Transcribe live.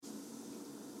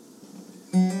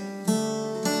Welcome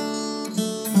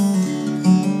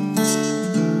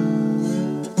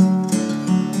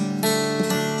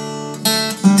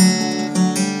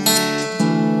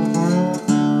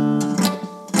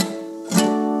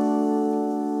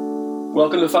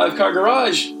to Five Car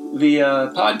Garage, the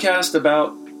podcast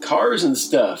about cars and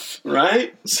stuff,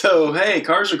 right? So, hey,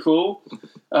 cars are cool.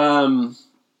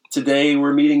 Today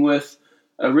we're meeting with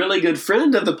a really good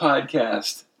friend of the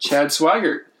podcast, Chad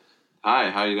Swigert.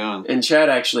 Hi, how you doing? And Chad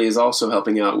actually is also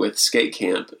helping out with skate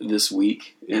camp this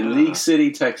week in League City,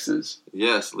 Texas.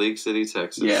 Yes, League City,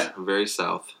 Texas. Yeah. Very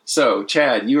south. So,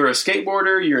 Chad, you're a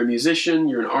skateboarder, you're a musician,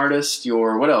 you're an artist,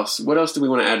 you're... What else? What else do we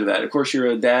want to add to that? Of course, you're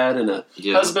a dad and a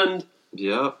husband.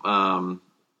 Yep. I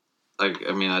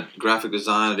graphic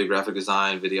design. I do graphic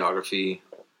design, videography.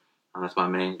 That's my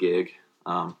main gig.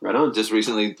 Right on. Just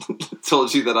recently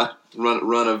told you that I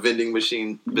run a vending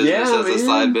machine business a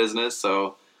side business,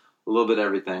 so a little bit of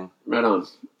everything. Right on.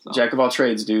 So. Jack of all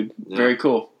trades, dude. Yeah. Very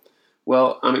cool.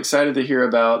 Well, I'm excited to hear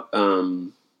about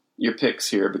your picks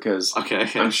here because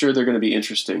I'm sure they're going to be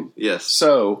interesting. Yes.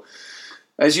 So,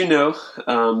 as you know,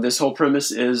 this whole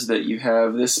premise is that you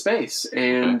have this space,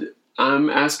 and I'm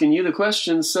asking you the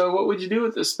question, so what would you do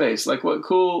with this space? Like, what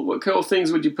cool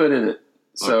things would you put in it?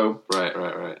 So,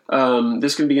 right.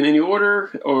 This can be in any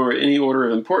order or any order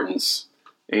of importance,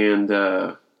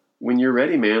 and when you're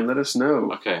ready, man, let us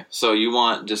know. Okay, so you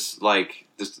want just let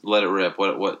it rip.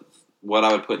 What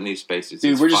I would put in these spaces?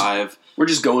 Dude, we're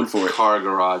just going for it. Car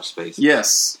garage spaces.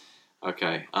 Yes.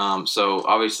 Okay. So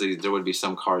obviously there would be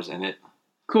some cars in it.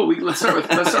 Cool. Let's start with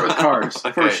cars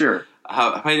for sure.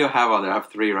 How many do I have on there? I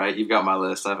have 3, right? You've got my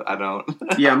list. I don't.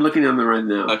 Yeah, I'm looking on them right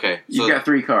now. Okay. You've got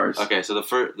 3 cars. Okay, so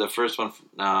the first one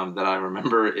that I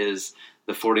remember is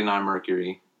the 49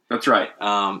 Mercury. That's right.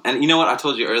 And you know what? I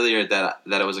told you earlier that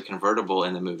it was a convertible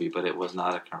in the movie, but it was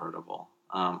not a convertible.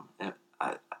 From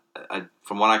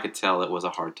what I could tell, it was a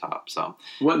hardtop. So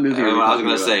what movie? I was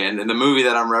going to say, and the movie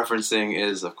that I'm referencing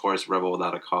is, of course, Rebel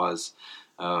Without a Cause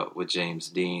with James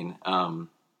Dean.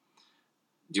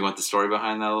 Do you want the story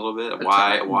behind that a little bit?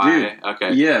 Why? Dude,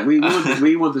 okay. Yeah, we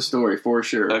want the story for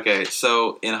sure. Okay,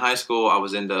 so in high school, I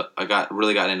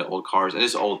got into old cars and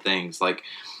just old things. Like,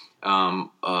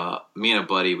 me and a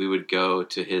buddy, we would go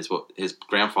to his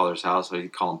grandfather's house. So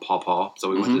he'd call him Pawpaw. So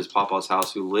we went to his Pawpaw's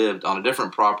house, who lived on a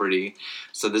different property.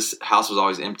 So this house was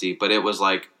always empty, but it was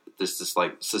like this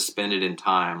like suspended in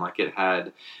time. Like it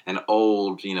had an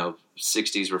old,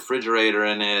 60s refrigerator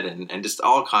in it, and just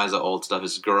all kinds of old stuff.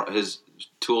 His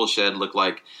tool shed looked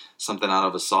like something out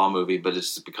of a Saw movie, but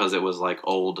just because it was like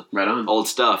old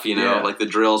stuff, like the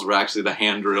drills were actually the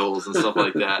hand drills and stuff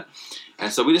like that.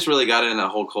 And so we just really got into that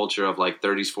whole culture of like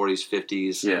 30s, 40s,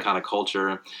 50s kind of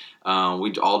culture.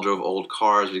 We all drove old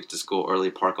cars. We get to school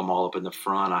early, park them all up in the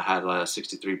front. I had a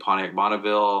 63 Pontiac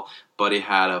Bonneville. Buddy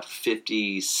had a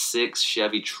 56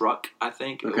 Chevy truck, I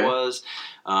think it was.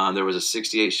 There was a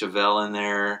 68 Chevelle in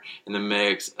there in the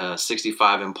mix, a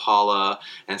 65 Impala.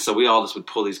 And so we all just would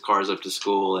pull these cars up to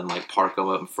school and like park them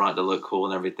up in front to look cool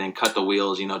and everything. Cut the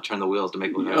wheels, turn the wheels to make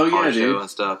it look like a car show and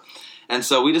stuff. And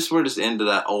so we were just into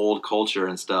that old culture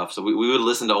and stuff. So we would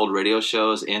listen to old radio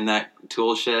shows in that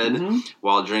tool shed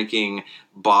while drinking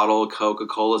bottled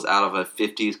Coca-Colas out of a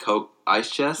 50s Coke ice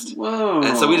chest. Whoa.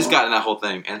 And so we just got in that whole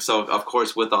thing. And so, of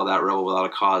course, with all that, Rebel Without a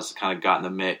Cause kind of got in the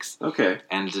mix. Okay.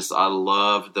 And just I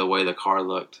loved the way the car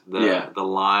looked. The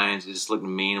lines, it just looked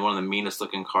mean. One of the meanest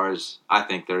looking cars I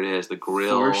think there is. The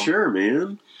grill. For sure,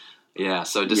 man. Yeah,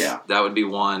 so that would be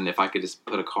one. If I could just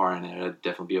put a car in it, it'd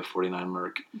definitely be a 49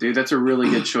 Merc. Dude, that's a really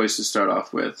good choice to start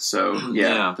off with. So,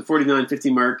 the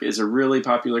 4950 Merc is a really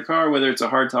popular car, whether it's a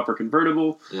hardtop or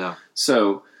convertible. Yeah.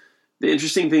 So, the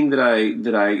interesting thing that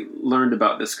I learned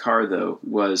about this car, though,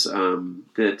 was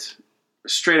that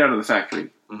straight out of the factory,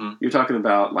 you're talking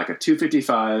about like a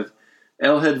 255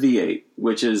 L-head V8,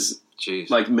 which is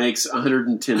like makes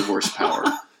 110 horsepower.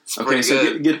 Okay,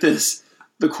 so get this.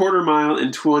 The quarter mile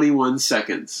in 21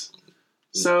 seconds.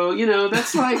 So,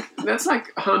 that's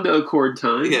like Honda Accord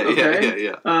time.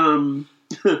 Yeah. And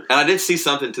I did see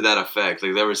something to that effect.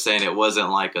 Like they were saying it wasn't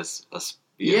like a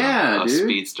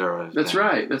speedster. That's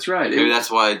right. Maybe that's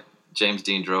why James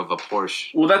Dean drove a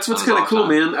Porsche. Well, that's what's kind of cool,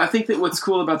 man. I think that what's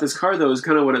cool about this car, though, is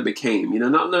kind of what it became.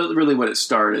 Not really what it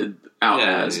started out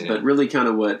as, but really kind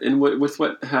of with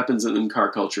what happens in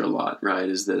car culture a lot, right?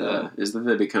 Is that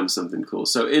they become something cool.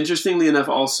 So, interestingly enough,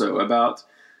 also about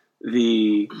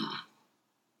the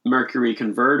Mercury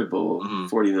convertible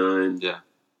 49,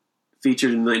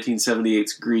 featured in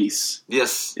 1978's Grease.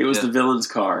 Yes, it was the villain's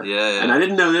car. Yeah. And I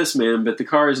didn't know this, man, but the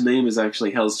car's name is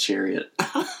actually Hell's Chariot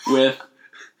with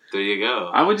There you go.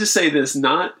 I would just say this: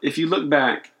 not if you look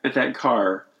back at that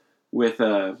car with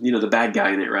the bad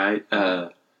guy in it, right?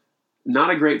 Not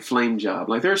a great flame job.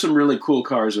 Like there are some really cool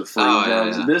cars with flame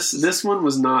jobs. Yeah. This one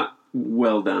was not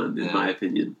well done in my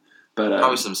opinion. But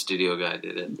probably some studio guy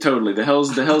did it. Totally, the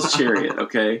Hell's Chariot.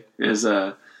 Okay, is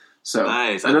so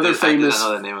nice. Another famous.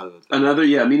 I didn't know the name of it. Another,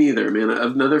 yeah, me neither, man.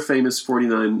 Another famous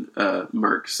 49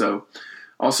 Merc. So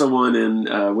also one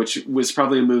in which was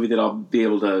probably a movie that I'll be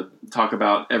able to talk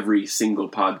about every single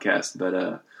podcast.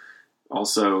 But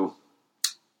also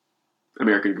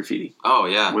American Graffiti. Oh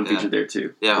yeah, one featured there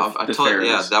too. Yeah, I told you.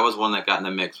 Yeah, that was one that got in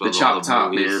the mix. With the Chop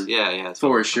Top, man. Yeah,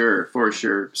 for sure.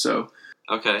 So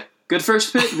okay. Good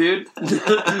first pick, dude.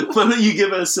 Why don't you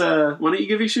give us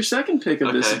your second pick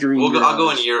of this dream? I'll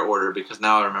go in year order because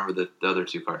now I remember the other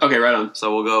two cars. Okay, right on.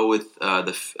 So we'll go with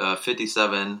the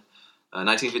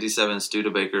 1957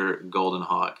 Studebaker Golden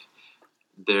Hawk.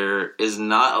 There is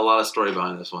not a lot of story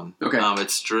behind this one. Okay.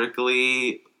 It's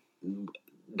strictly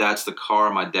that's the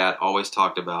car my dad always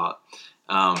talked about.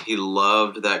 He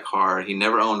loved that car. He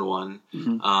never owned one.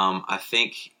 Mm-hmm. I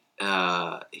think.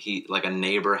 He like a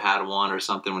neighbor had one or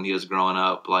something when he was growing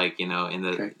up, like in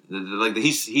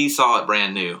he saw it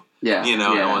brand new,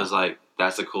 and was like,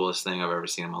 that's the coolest thing I've ever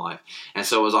seen in my life. And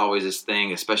so it was always this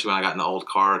thing, especially when I got in the old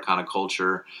car kind of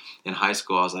culture in high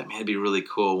school. I was like, man, it'd be really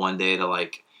cool one day to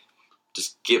like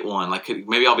just get one. Like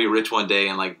maybe I'll be rich one day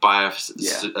and like buy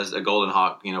a Golden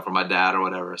Hawk, for my dad or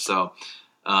whatever. So.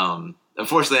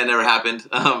 Unfortunately, that never happened,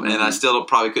 and I still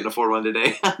probably couldn't afford one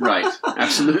today. Right,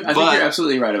 absolutely. I think you're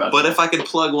absolutely right about that. But if I could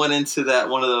plug one into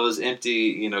one of those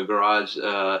empty, garage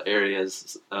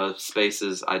areas,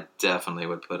 spaces, I definitely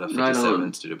would put a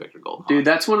 57 Studebaker Golden Hawk. Dude,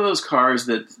 that's one of those cars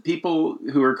that people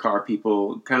who are car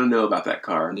people kind of know about that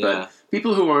car, but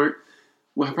people who aren't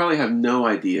probably have no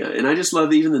idea. And I just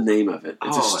love even the name of it.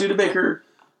 It's a Studebaker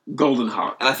Golden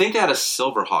Hawk. And I think they had a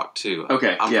Silver Hawk, too.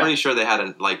 Okay, I'm pretty sure they had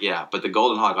but the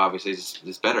Golden Hawk, obviously,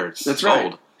 is better. That's right.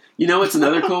 Gold. You know what's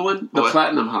another cool one? The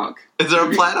Platinum Hawk. Is there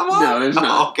a Platinum Hawk? No, there's not.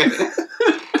 Oh, okay.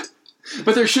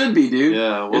 But there should be, dude.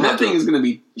 Yeah. And that thing is going to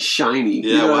be shiny.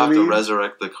 Yeah, we'll have to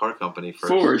resurrect the car company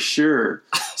first. For sure.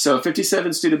 So,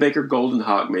 57 Studebaker Golden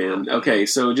Hawk, man. Okay,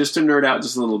 so just to nerd out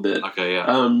just a little bit. Okay,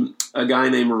 yeah. A guy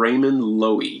named Raymond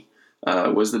Loewy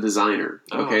was the designer.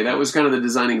 Okay, that was kind of the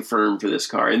designing firm for this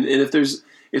car. And if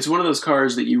it's one of those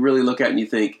cars that you really look at and you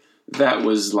think that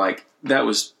was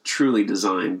truly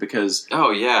designed because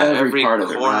every part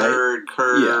of it, corner,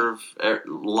 curve,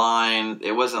 line,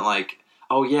 it wasn't like,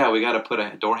 oh yeah, we got to put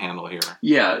a door handle here.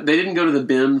 Yeah, they didn't go to the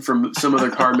bin from some other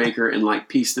car maker and like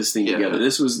piece this thing together.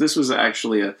 This was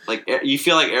actually a you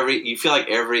feel like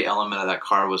every element of that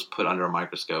car was put under a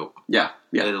microscope. Yeah.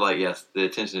 The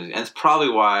attention, and it's probably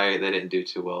why they didn't do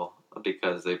too well.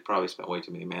 Because they probably spent way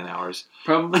too many man hours.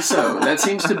 Probably so. That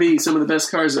seems to be some of the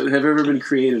best cars that have ever been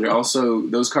created. Also,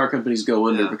 those car companies go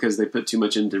under because they put too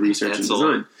much into research and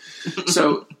design.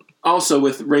 So, also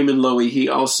with Raymond Loewy, he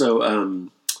also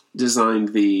designed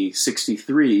the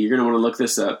 63. You're going to want to look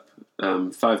this up,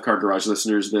 5-Car Garage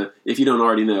listeners. If you don't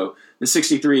already know, the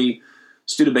 63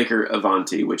 Studebaker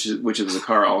Avanti, which is a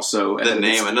car also. That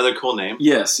name, another cool name.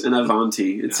 Yes, an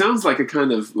Avanti. It sounds like a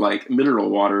kind of like mineral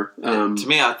water. To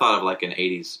me, I thought of like an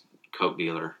 80s Coke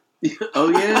dealer. Oh,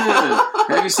 yeah.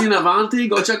 Have you seen Avanti?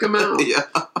 Go check them out. Yeah.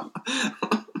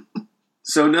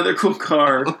 So another cool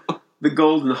car, the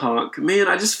Golden Hawk. Man,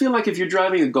 I just feel like if you're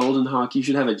driving a Golden Hawk, you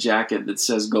should have a jacket that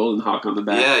says Golden Hawk on the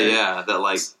back. Yeah. That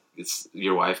like it's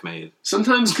your wife made.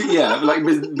 Sometimes, like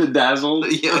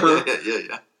bedazzled.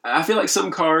 Yeah. I feel like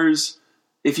some cars,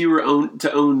 if you were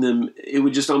to own them, it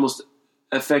would just almost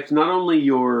affect not only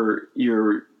your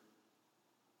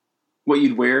what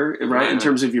you'd wear, right? In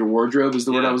terms of your wardrobe is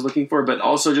the word I was looking for, but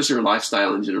also just your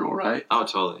lifestyle in general, right? Oh,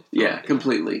 totally. Yeah,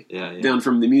 completely. Yeah. Down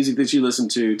from the music that you listen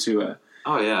to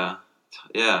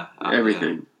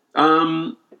everything.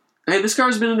 Yeah. Hey, this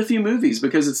car's been in a few movies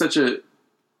because it's such a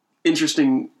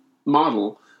interesting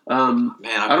model. Man,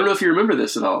 I don't know if you remember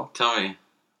this at all. Tell me.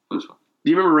 Which one? Do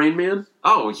you remember Rain Man?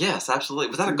 Oh, yes, absolutely.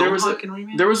 Was that a Golden Hawk in Rain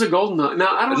Man? There was a Golden Hawk.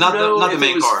 Now, I don't know not if the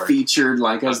main it was car. featured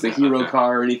like as the hero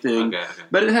car or anything,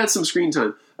 but it had some screen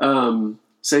time.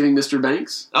 Saving Mr.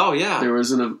 Banks. Oh, yeah. There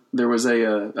was a Golden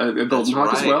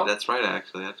Hawk as well. That's right,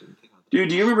 actually. I didn't think of that. Dude,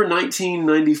 do you remember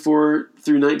 1994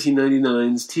 through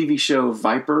 1999's TV show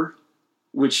Viper,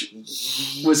 which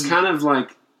was kind of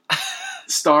like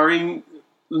starring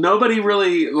nobody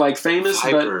really like famous,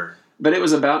 Viper. But it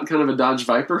was about kind of a Dodge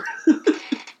Viper.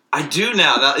 I do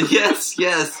now. Yes.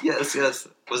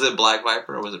 Was it Black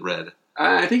Viper or was it red?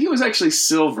 I think it was actually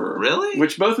silver. Really?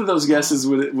 Which both of those guesses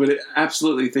would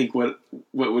absolutely think what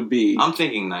would be. I'm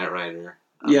thinking Knight Rider.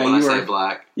 Yeah, when I say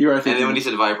black. You are thinking. thinking. And then when you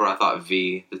said Viper, I thought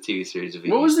V, the TV series V.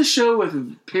 What was the show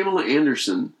with Pamela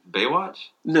Anderson? Baywatch?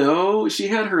 No, she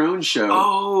had her own show.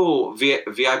 Oh,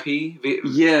 VIP?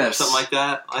 Yes. Something like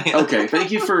that? Okay, thank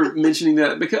you for mentioning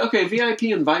that. Because VIP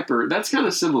and Viper, that's kind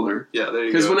of similar. Yeah, there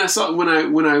you go. Because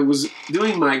when I was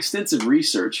doing my extensive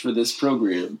research for this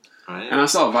program, and I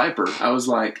saw Viper, I was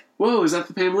like, whoa, is that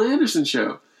the Pamela Anderson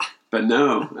show? But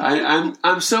no,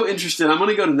 I'm so interested. I'm going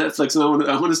to go to Netflix and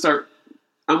I want to start.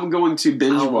 I'm going to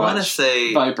binge watch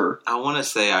Viper. I want to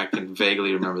say I can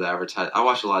vaguely remember the advertisement. I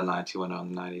watched a lot of 90210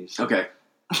 in the 90s. Okay.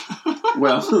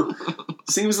 Well,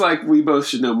 seems like we both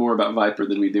should know more about Viper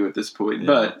than we do at this point.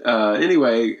 Yeah. But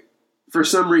anyway, for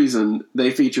some reason,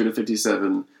 they featured a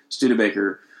 57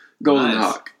 Studebaker Golden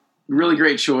Hawk. Really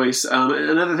great choice.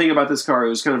 Another thing about this car, it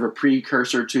was kind of a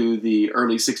precursor to the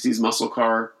early 60s muscle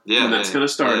car when that's kind of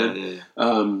started.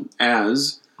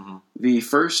 As the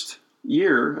first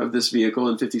year of this vehicle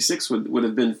in 56 would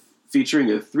have been featuring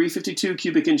a 352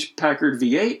 cubic inch Packard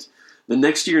V8. The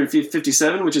next year in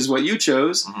 57, which is what you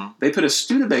chose, they put a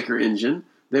Studebaker engine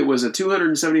that was a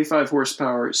 275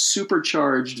 horsepower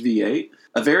supercharged V8,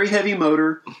 a very heavy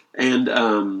motor, and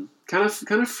kind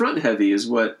of front heavy is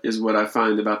what I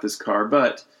find about this car,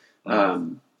 but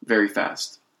very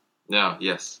fast. Yeah.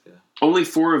 Yes. Yeah. Only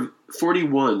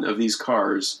 41 of these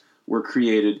cars were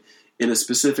created in a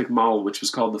specific model, which was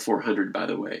called the 400, by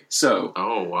the way. So,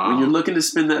 when you're looking to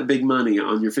spend that big money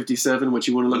on your 57, what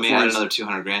you want to look for add is another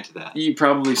 $200,000 to that. You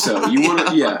probably so. You want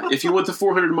to, if you want the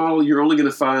 400 model, you're only going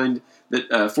to find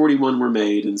that 41 were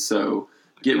made, and so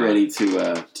get ready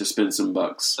to spend some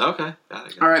bucks. Okay, got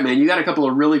it. All right, man. You got a couple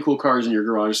of really cool cars in your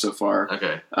garage so far.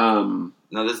 Okay. Now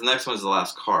this next one's the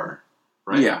last car,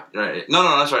 right? Yeah. Right. No,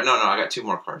 that's right. No, I got two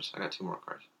more cars.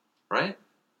 Right?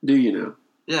 Do you know?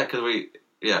 Yeah, because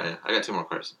Yeah, I got two more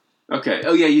cars. Okay.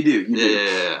 Oh, yeah, you do.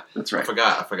 Yeah. That's right.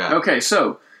 I forgot. Okay,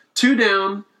 so 2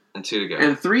 down. And 2 to go.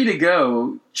 And 3 to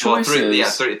go. Choices. Well,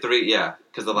 three, yeah.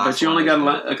 Because the last But you only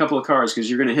got a couple of cars because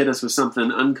you're going to hit us with something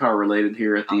uncar related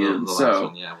here at the end.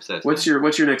 So, what's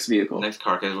your next vehicle? Next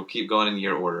car, because we'll keep going in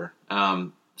your order.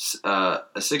 A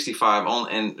 65,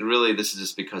 and really this is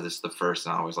just because it's the first,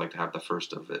 and I always like to have the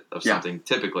first of something,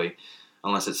 typically.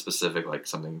 Unless it's specific, like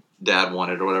something Dad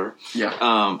wanted or whatever.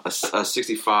 Yeah. A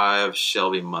 65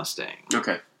 Shelby Mustang.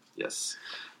 Okay. Yes.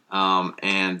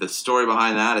 And the story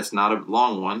behind that, it's not a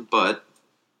long one, but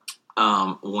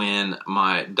when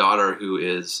my daughter, who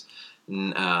is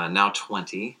now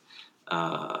 20,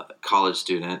 college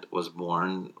student, was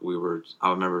born, I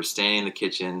remember standing in the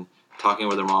kitchen, talking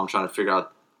with her mom, trying to figure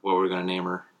out what we were going to name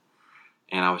her.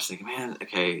 And I was thinking, man,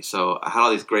 okay, so I had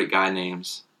all these great guy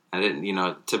names. I didn't,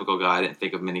 typical guy, I didn't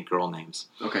think of many girl names.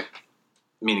 Okay.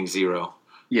 Meaning 0.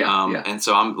 Yeah. And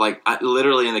so I'm like,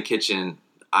 literally in the kitchen,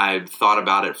 I thought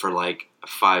about it for like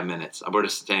 5 minutes. We're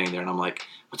just standing there and I'm like,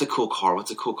 what's a cool car?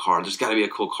 There's got to be a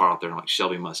cool car out there. I'm like,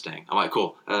 Shelby Mustang. I'm like,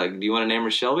 cool. Do you want to name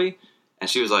her Shelby? And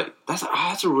she was like,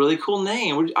 that's a really cool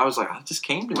name. I was like, it just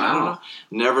came to me. Wow. I don't know.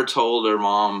 Never told her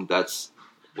mom that's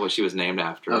what she was named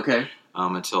after. Okay.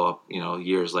 Until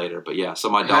years later, but yeah. So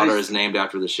my daughter is named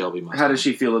after the Shelby Mustang. How does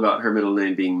she feel about her middle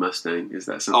name being Mustang? Is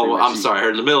that something? Oh, well, I'm sorry.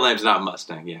 Her middle name's not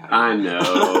Mustang. Yeah, I know.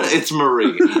 It's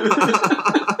Marie.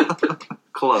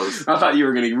 Close. I thought you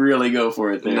were going to really go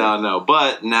for it there. No.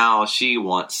 But now she's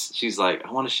like,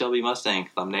 I want a Shelby Mustang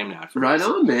because I'm named after her. Right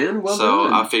on, man. Well so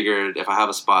done. I figured if I have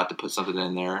a spot to put something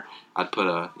in there, I'd put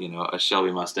a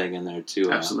Shelby Mustang in there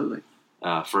too. Absolutely.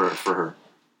 For her.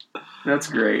 That's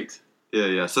great.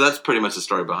 Yeah. So that's pretty much the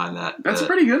story behind that. That's a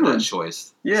pretty good one.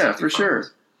 Choice. Yeah, for sure.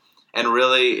 And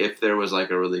really, if there was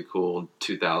like a really cool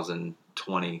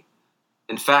 2020,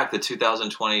 in fact, the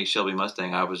 2020 Shelby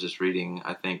Mustang, I was just reading,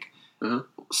 I think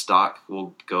stock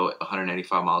will go at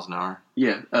 185 miles an hour.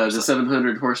 Yeah, the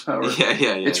 700 horsepower.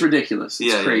 Yeah. It's ridiculous.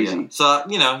 It's crazy. Yeah. So,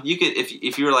 you could,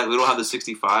 if you were like, we don't have the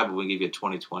 65, but we give you a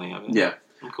 2020 of it. Yeah.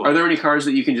 Cool. Are there any cars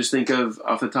that you can just think of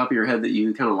off the top of your head that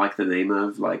you kind of like the name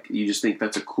of? Like, you just think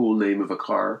that's a cool name of a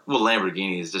car? Well,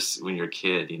 Lamborghini is just, when you're a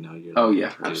kid, you're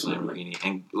absolutely. Lamborghini.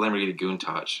 And Lamborghini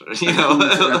Countach,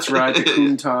 That's right, the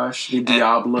Countach, the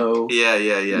Diablo.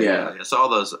 Yeah. So all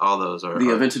those are... The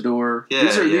Aventador.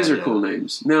 These are cool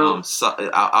names. Now,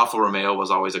 Alfa Romeo was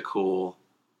always a cool...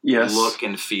 Yes. Look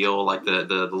and feel, like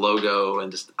the logo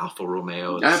and just Alfa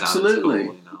Romeo. Absolutely.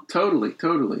 Cool,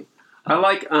 Totally. I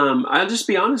like, I'll just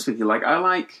be honest with you, like, I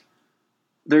like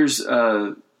the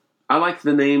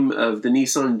name of the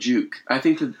Nissan Juke. I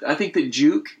think that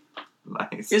Juke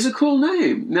is a cool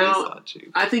name. Now,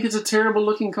 I think it's a terrible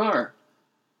looking car.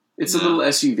 It's a little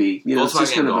SUV. It's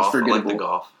just kind of a forgettable. I like the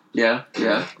Golf. Yeah.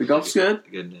 The Golf's good.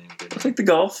 Good name. I'll take the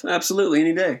Golf. Absolutely,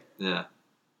 any day. Yeah.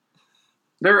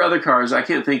 There are other cars I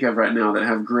can't think of right now that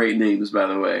have great names, by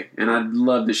the way, and I'd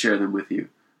love to share them with you,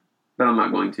 but I'm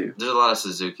not going to. There's a lot of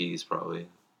Suzukis, probably.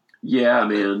 Yeah,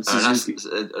 man. Suzuki.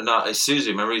 Not Isuzu.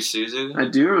 Remember Isuzu? I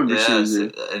do remember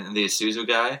Isuzu. And the Isuzu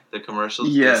guy, the commercials.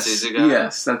 Yes, the Isuzu guy?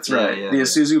 yes, that's right. The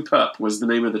Isuzu Pup was the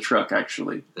name of the truck,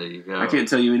 actually. There you go. I can't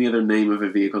tell you any other name of a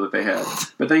vehicle that they had.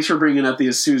 But thanks for bringing up the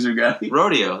Isuzu guy.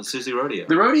 Rodeo. Isuzu Rodeo.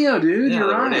 The Rodeo, dude. You're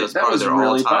right. Rodeo's That was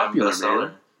really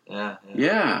popular, man.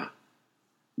 Yeah.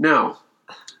 Now,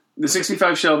 the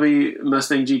 65 Shelby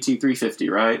Mustang GT 350,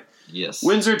 right? Yes.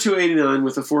 Windsor 289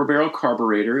 with a 4-barrel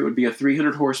carburetor. It would be a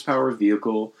 300 horsepower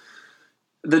vehicle.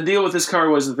 The deal with this car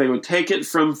was that they would take it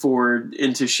from Ford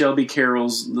into Shelby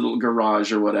Carroll's little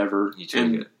garage or whatever,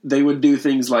 and they would do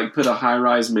things like put a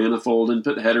high-rise manifold and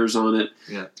put headers on it.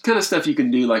 Yeah. Kind of stuff you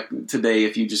can do like today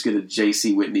if you just get a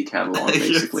J.C. Whitney catalog,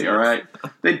 basically. All right.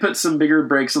 They'd put some bigger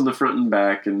brakes on the front and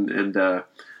back, and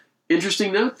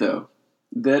interesting note though.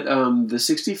 That the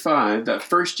 65, that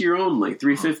first year only,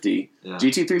 350,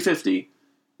 GT 350,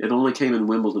 it only came in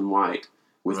Wimbledon white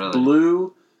with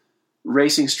blue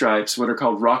racing stripes, what are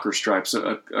called rocker stripes,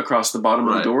 across the bottom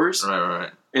of the doors.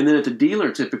 Right. And then at the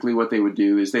dealer, typically what they would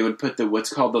do is they would put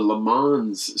what's called the Le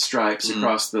Mans stripes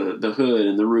across the hood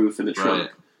and the roof and the trunk.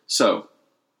 Right. So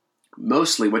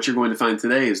mostly what you're going to find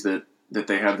today is that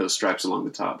they have those stripes along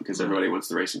the top because everybody wants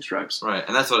the racing stripes. Right,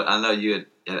 and that's what I know you had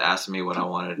asked me what I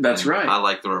wanted. That's right. I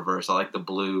like the reverse. I like the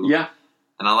blue. Yeah.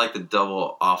 And I like the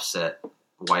double offset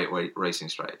white racing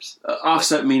stripes.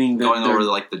 Offset meaning that going over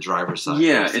like the driver's side.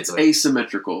 Yeah, basically. It's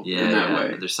asymmetrical in that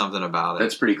way. There's something about it.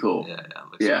 That's pretty cool. Yeah, it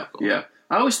looks super cool. Yeah.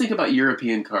 I always think about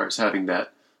European cars having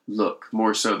that look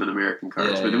more so than American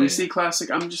cars. But do we see classic?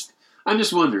 I'm just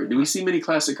wondering. Do we see many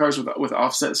classic cars with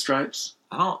offset stripes?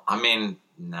 No. I mean,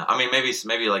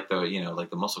 maybe like the like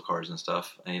the muscle cars and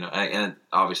stuff, and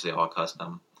obviously all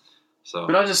custom. So,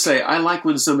 but I'll just say I like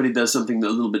when somebody does something a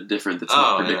little bit different that's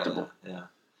not predictable. Yeah.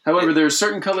 However, there are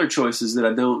certain color choices that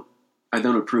I don't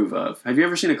approve of. Have you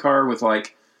ever seen a car with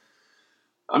like?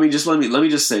 I mean, just let me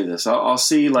just say this. I'll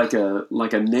see like a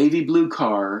navy blue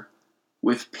car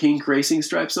with pink racing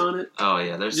stripes on it. Oh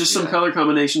yeah, there's just some color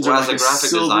combinations. Well, as a graphic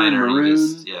designer,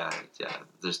 maroon.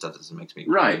 There's stuff that just makes me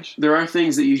cringe. Right. There are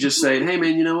things that you just say, hey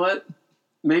man, you know what?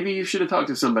 Maybe you should have talked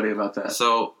to somebody about that.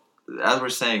 So as we're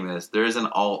saying this, there is an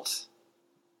alt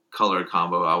color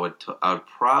combo I would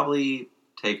probably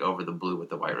take over the blue with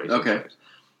the white racing stripes.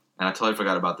 And I totally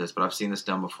forgot about this, but I've seen this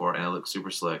done before, and it looks super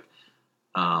slick.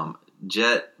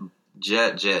 Jet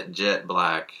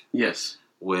black. Yes.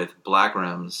 With black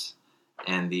rims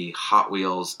and the Hot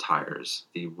Wheels tires,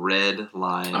 the red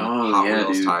line Hot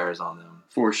Wheels tires on them.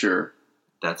 For sure.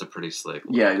 That's a pretty slick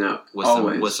look. Yeah, no,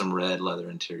 with some red leather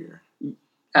interior.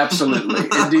 Absolutely.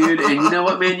 And dude, and you know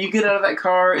what, man? You get out of that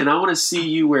car, and I want to see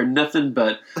you wear nothing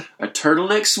but a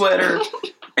turtleneck sweater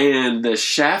and the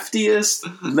shaftiest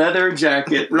leather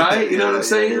jacket, right? You know what I'm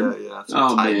saying? Yeah.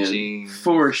 Some tight jeans.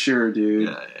 For sure, dude.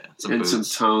 Yeah. And some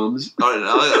Toms. Oh, no,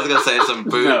 I was going to say some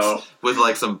boots with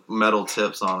like some metal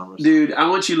tips on them. Dude, I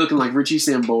want you looking like Richie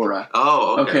Sambora.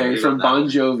 Oh, okay. From Bon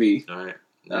Jovi. All right.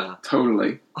 Yeah.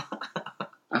 Totally.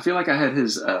 I feel like I had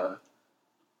his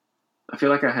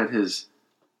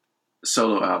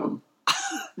solo album.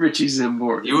 Richie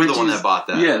Sambora. You were the one that bought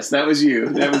that. Yes, that was you.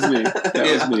 That was me.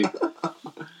 That was me.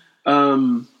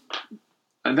 And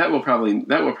that will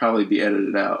probably be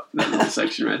edited out. That little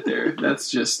section right there.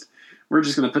 We're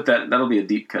just going to put that. That'll be a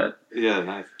deep cut. Yeah,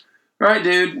 nice. All right,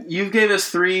 dude. You gave us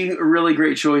 3 really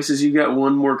great choices. You got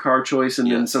one more car choice,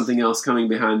 and then something else coming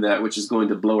behind that, which is going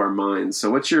to blow our minds. So,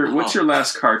 what's your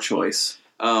last car choice?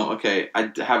 Okay,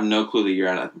 I have no clue the year.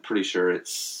 I'm pretty sure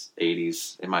it's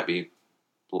 80s. It might be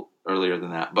earlier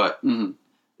than that, but it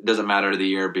doesn't matter the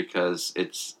year because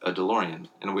it's a DeLorean,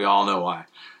 and we all know why.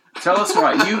 Tell us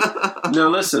why. Now,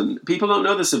 listen. People don't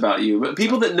know this about you, but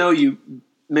people that know you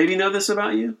maybe know this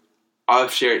about you.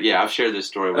 I've shared this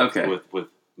story with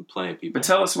plenty of people. But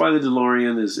tell us why the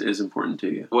DeLorean is important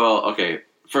to you. Well, okay.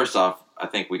 First off, I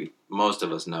think most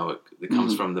of us know it. It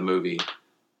comes from the movie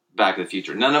Back to the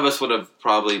Future. None of us would have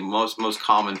probably most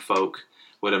common folk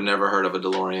would have never heard of a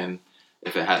DeLorean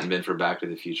if it hadn't been for Back to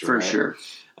the Future. For sure.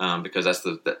 Because that's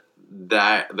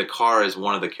the car is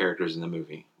one of the characters in the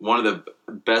movie. One of the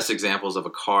best examples of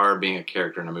a car being a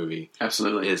character in a movie.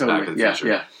 Absolutely. Is Back to the Future.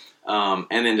 Yeah.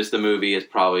 And then just the movie is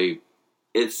probably.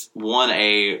 It's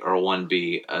 1A or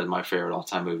 1B as my favorite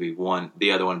all-time movie.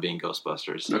 The other one being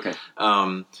Ghostbusters. Okay.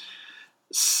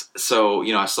 So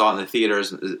I saw it in the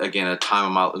theaters again. A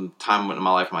time in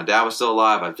my life, my dad was still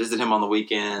alive. I visited him on the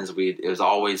weekends. It was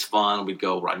always fun. We'd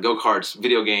go ride go-karts,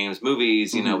 video games,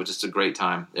 movies. It was just a great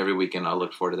time every weekend. I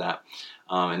looked forward to that.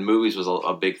 and movies was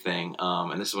a big thing.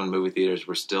 And this is when movie theaters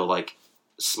were still like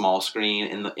small screen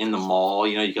in the mall.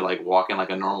 You know, you could like walk in like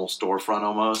a normal storefront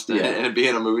almost and be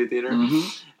in a movie theater.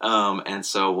 And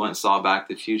so went and saw Back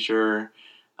to the Future.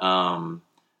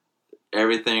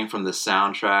 Everything from the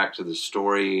soundtrack to the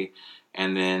story,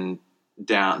 and then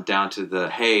down to the,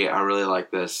 hey, I really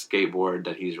like the skateboard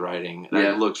that he's riding.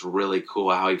 That looks really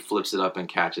cool. How he flips it up and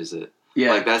catches it.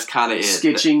 Yeah, like that's kind of it.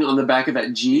 Sketching on the back of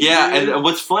that Jeep. Yeah, and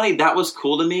what's funny, that was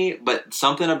cool to me, but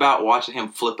something about watching him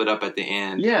flip it up at the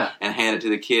end, and hand it to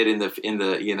the kid in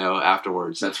the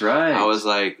afterwards. That's right. I was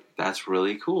like, that's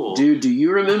really cool, dude. Do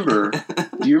you remember?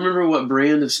 What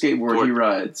brand of skateboard he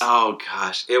rides? Oh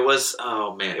gosh, it was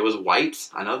white.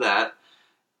 I know that,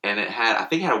 and I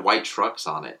think it had white trucks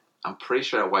on it. I'm pretty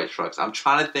sure it had white trucks. I'm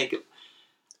trying to think.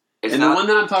 The one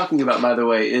that I'm talking about, by the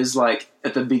way, is like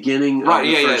at the beginning of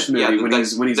the first movie when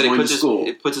he's going to school.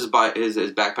 It puts his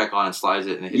backpack on and slides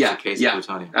it, and it hits a case of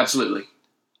plutonium. Absolutely.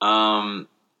 Oh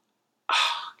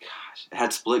gosh, it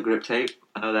had split grip tape.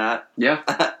 I know that. Yeah.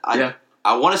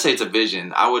 I want to say it's a Vision.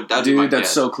 That'd be my guess.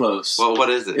 So close. Well,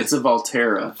 what is it? It's a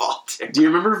Volterra. Volterra. Do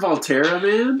you remember Volterra,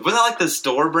 man? Wasn't that like the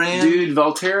store brand? Dude,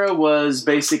 Volterra was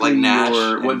basically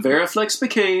like what Veriflex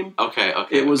became. Okay.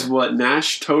 It was what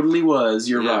Nash totally was.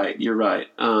 You're right. Yeah,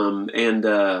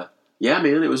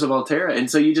 man, it was a Volterra. And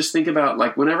so you just think about,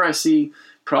 like, whenever I see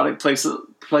product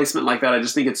placement like that, I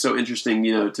just think it's so interesting,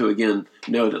 to again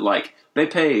know that, like, they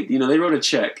paid. They wrote a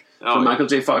check for Michael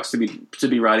J. Fox to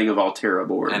be riding a Volterra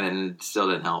board, and it still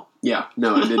didn't help. Yeah,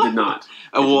 no, it did not.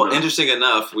 Interesting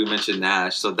enough, we mentioned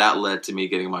Nash, so that led to me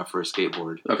getting my first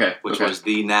skateboard. Okay, which was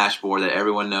the Nash board that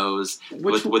everyone knows,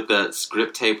 with the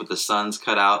grip tape with the suns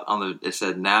cut out it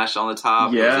said Nash on the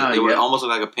top. Yeah, it would almost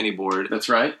look like a penny board. That's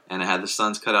right, and it had the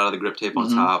suns cut out of the grip tape on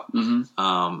top,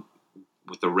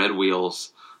 with the red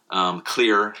wheels. The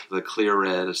clear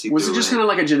red. Was it just kind of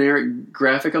like a generic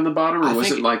graphic on the bottom, or was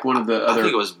it like one of the other? I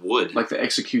think it was wood, like the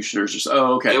Executioners.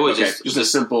 Okay. It was just a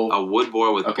simple a wood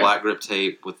board with black grip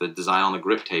tape with the design on the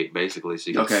grip tape, basically,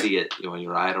 so you can see it when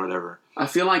you ride or whatever. I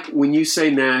feel like when you say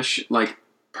Nash, like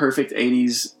perfect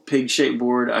 '80s pig-shaped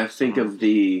board, I think of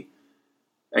the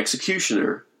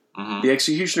Executioner. The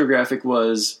Executioner graphic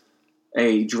was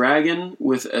a dragon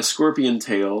with a scorpion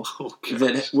tail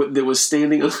that was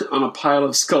standing on a pile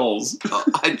of skulls.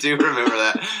 I do remember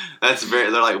that. They're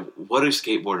like, what do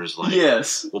skateboarders like?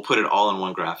 Yes. We'll put it all in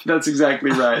one graphic. That's exactly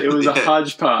right. It was a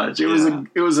hodgepodge. It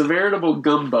was a veritable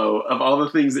gumbo of all the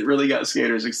things that really got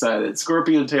skaters excited.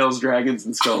 Scorpion tails, dragons,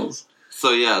 and skulls.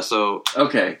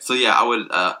 I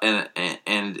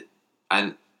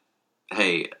would,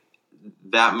 hey,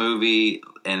 that movie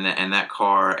and that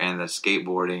car and the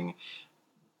skateboarding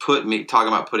talking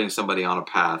about putting somebody on a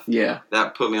path. Yeah.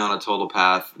 That put me on a total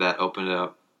path that opened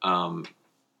up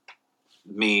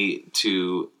me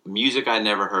to music I'd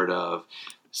never heard of,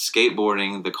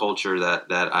 skateboarding, the culture that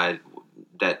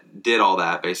did all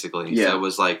that, basically. Yeah. So it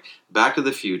was like Back to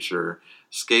the Future,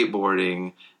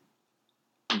 skateboarding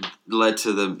led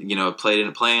to the,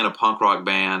 playing in a punk rock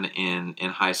band in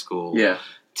high school. Yeah.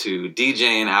 To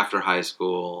DJing after high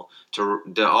school, to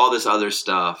all this other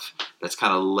stuff that's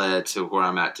kind of led to where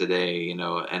I'm at today, and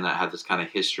I have this kind of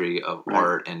history of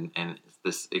art and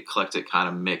this eclectic kind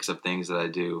of mix of things that I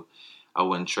do. I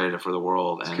wouldn't trade it for the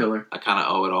world. It's and killer. I kind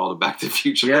of owe it all to Back to the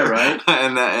Future. Yeah, right.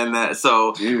 and that.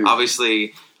 So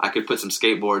obviously, I could put some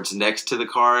skateboards next to the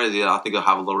cars. I think I'll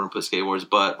have a little room to put skateboards,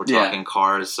 but we're talking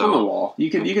cars. So on the wall, you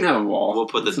can have a wall. We'll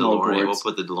put the DeLorean. We'll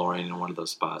put the DeLorean in one of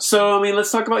those spots. So let's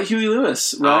talk about Huey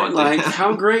Lewis, right?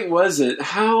 How great was it?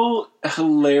 How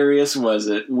hilarious was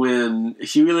it when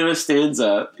Huey Lewis stands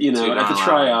up, at the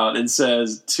tryout and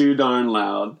says "too darn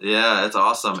loud"? Yeah, it's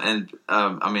awesome. And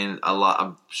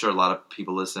I'm sure a lot of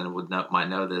people listening might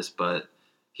know this, but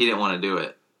he didn't want to do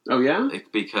it. Oh yeah,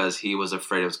 because he was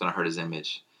afraid it was going to hurt his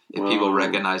image. If people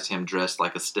recognized him dressed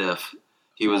like a stiff,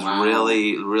 he was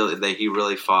really he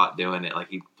really fought doing it.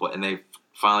 And they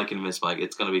finally convinced him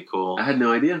it's going to be cool. I had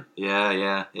no idea.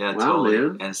 Yeah, wow, totally.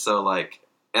 Man. And so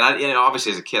and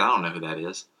obviously as a kid, I don't know who that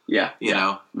is. Yeah,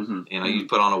 you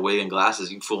put on a wig and glasses,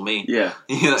 you can fool me. Yeah.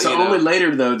 Only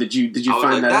later though did you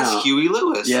find that out. That's Huey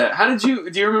Lewis. Yeah. Do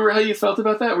you remember how you felt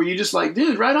about that? Were you just like,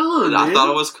 dude, right on? I thought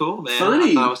it was cool, man.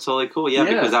 Funny. I thought it was totally cool. Yeah,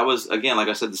 because that was, again, like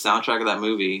I said, the soundtrack of that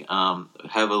movie,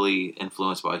 heavily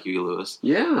influenced by Huey Lewis.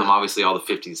 Yeah. Obviously all the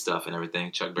 50s stuff and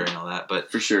everything, Chuck Berry and all that, but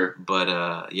for sure. But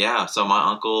so my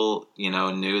uncle,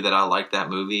 knew that I liked that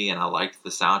movie and I liked the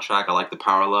soundtrack. I liked the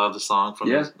Power of Love, the song from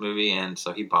this movie, and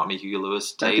so he bought me Huey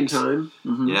Lewis tapes. Back in Time.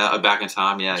 Mm-hmm. Yeah, Back in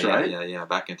Time. Yeah, That's right. Yeah.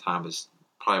 Back in Time is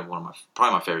probably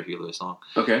my favorite Huey Lewis song.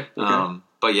 Okay.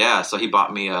 But yeah, so he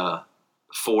bought me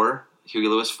 4 Huey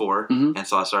Lewis 4, and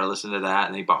so I started listening to that,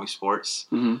 and he bought me sports.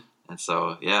 Mm-hmm. And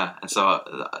so,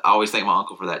 I always thank my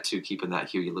uncle for that, too, keeping that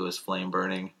Huey Lewis flame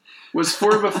burning. Was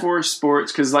 4 before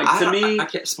sports? Because, like, to me...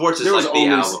 sports is like the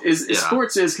album.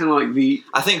 Sports is kind of like the...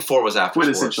 I think 4 was after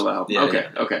quintessential sports. album.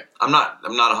 Yeah, okay. I'm not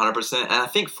 100%, and I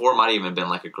think 4 might even been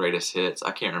like a greatest hits.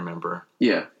 I can't remember.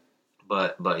 Yeah.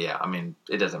 But yeah, I mean,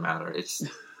 it doesn't matter. It's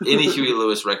any Huey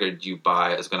Lewis record you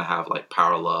buy is going to have like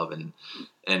Power of Love and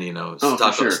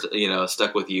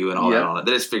Stuck With You and all that on it.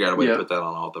 They just figure out a way to put that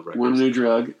on all the records. One New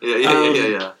Drug.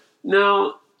 Yeah.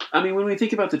 Now, I mean, when we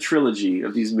think about the trilogy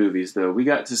of these movies, though, we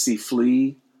got to see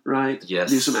Flea, right?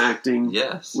 Yes. Do some acting.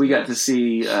 Yes. We got to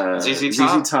see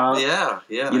ZZ Top.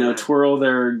 Yeah. Twirl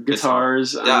their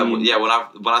guitars. Yeah. When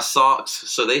I saw,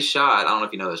 so they shot. I don't know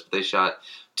if you know this, but they shot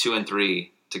 2 and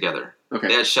 3 together. Okay.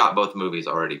 They had shot both movies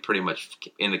already, pretty much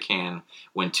in the can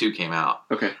when 2 came out.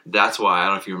 Okay. That's why, I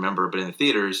don't know if you remember, but in the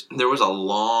theaters, there was a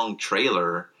long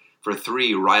trailer for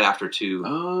 3 right after 2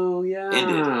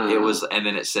 ended. It was, and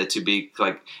then it said to be,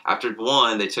 like, after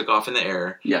 1, they took off in the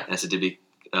air. Yeah. And it said to be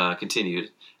continued.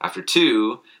 After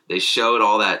 2, they showed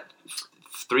all that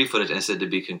 3 footage and it said to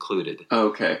be concluded.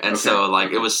 Okay. And so,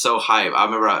 like, it was so hype. I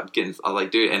remember I was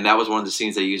like, dude, and that was one of the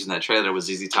scenes they used in that trailer was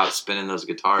ZZ Top spinning those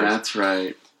guitars. That's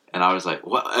right. And I was like,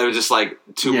 what? It was just like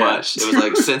too much. It was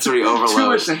like sensory overload. Too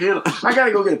much to handle. I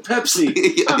gotta go get a Pepsi.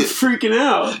 I'm freaking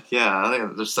out. Yeah, I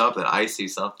think there's something. Icy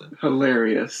something.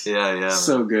 Hilarious. Yeah.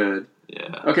 So good.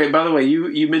 Yeah. Okay, by the way,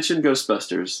 you mentioned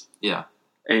Ghostbusters. Yeah.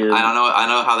 And I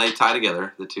know how they tie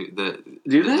together, the two.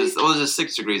 Do they? There's just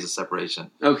 6 degrees of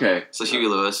separation. Okay. So Huey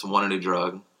Lewis, Want a New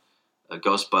Drug. The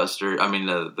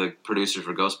producers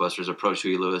for Ghostbusters approached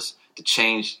Huey Lewis to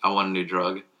change I Want a New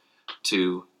Drug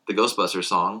to the Ghostbusters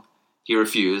song. He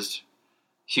refused.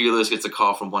 Huey Lewis gets a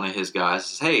call from one of his guys.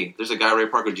 Says, "Hey, there's a guy, Ray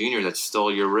Parker Jr., that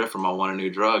stole your riff from I Want a New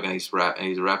Drug, and he's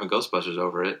rapping Ghostbusters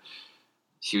over it."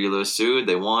 Huey Lewis sued.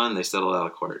 They won. They settled out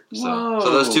of court. So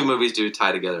those 2 movies do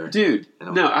tie together. Dude,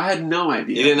 no, I had no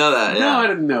idea. You didn't know that? No, I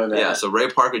didn't know that. Yeah, so Ray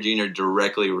Parker Jr.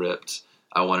 directly ripped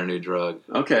I Want a New Drug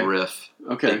riff.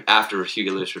 Okay. After Huey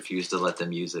Lewis refused to let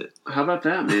them use it. How about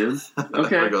that, man?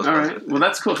 Okay. All right. Well,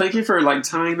 that's cool. Thank you for like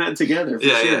tying that together.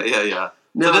 Yeah.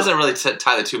 No, so it doesn't really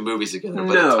tie the 2 movies together,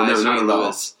 but it ties Huey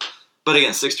Lewis. But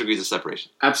again, 6 degrees of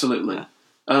separation. Absolutely. Yeah.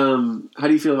 How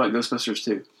do you feel about Ghostbusters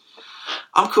 2?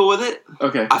 I'm cool with it.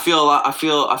 Okay. I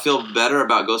feel better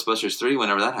about Ghostbusters 3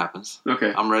 whenever that happens.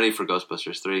 Okay. I'm ready for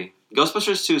Ghostbusters 3.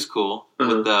 Ghostbusters 2 is cool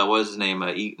with what is his name?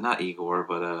 Not Igor,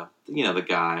 but the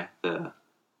guy, the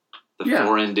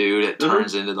foreign dude that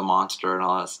turns into the monster and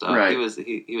all that stuff. Right.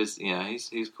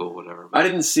 He's cool. Whatever. But I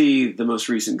didn't see the most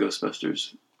recent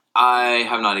Ghostbusters. I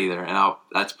have not either, and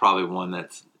that's probably one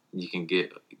that you can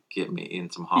get me in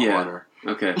some hot water.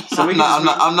 Okay, so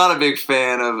I'm not a big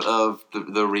fan of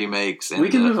the remakes. And we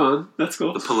can move on. That's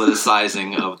cool. The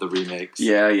politicizing of the remakes.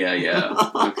 Yeah.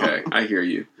 Okay, I hear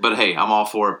you. But hey, I'm all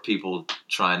for people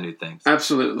trying new things.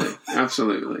 Absolutely.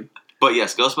 But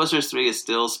yes, Ghostbusters 3 is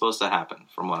still supposed to happen,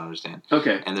 from what I understand.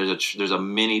 Okay. And there's a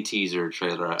mini teaser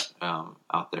trailer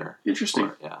out there.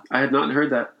 Interesting. I had not heard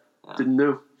that. Yeah. Didn't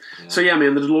know. Yeah. So yeah,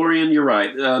 man, the DeLorean. You're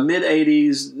right. Mid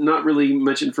 '80s. Not really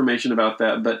much information about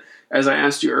that. But as I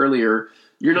asked you earlier,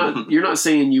 you're not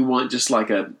saying you want just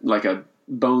like a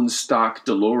bone stock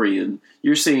DeLorean.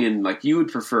 You're saying like you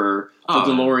would prefer the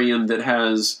DeLorean that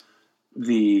has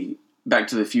the Back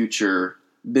to the Future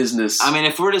business. I mean,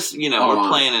 if we're just we're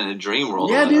playing in a dream world.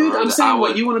 Yeah, dude. I'm saying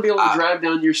you want to be able to drive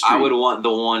down your street. I would want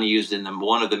the one used in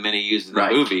one of the many used in the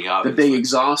movie. Obviously. The big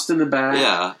exhaust in the back.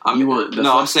 Yeah, I'm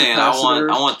saying I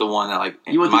want the one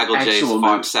that Michael J.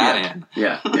 Fox sat in.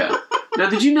 Yeah. Now,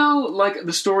 did you know like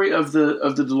the story of the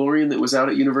DeLorean that was out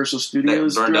at Universal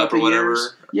Studios that burned up or whatever?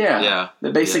 Yeah.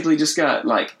 That basically just got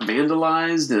like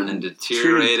vandalized and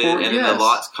deteriorated, and the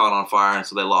lots caught on fire, and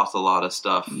so they lost a lot of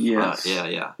stuff. Yes.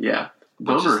 Yeah.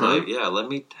 Bummer, huh? Let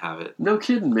me have it. No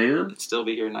kidding, man. It'd still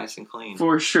be here nice and clean.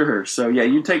 For sure. So, yeah,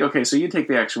 you take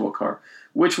the actual car,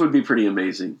 which would be pretty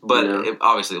amazing. But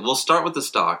obviously, we'll start with the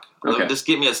stock. Okay. Just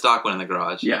get me a stock one in the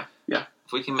garage. Yeah.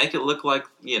 If we can make it look like,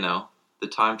 the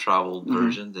time travel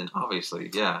version, then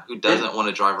obviously, who doesn't want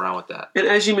to drive around with that? And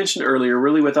as you mentioned earlier,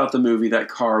 really without the movie, that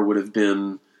car would have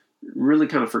been really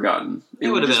kind of forgotten. It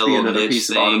would have been another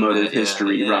piece of automotive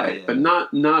history, right? But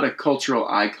not a cultural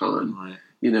icon. Right.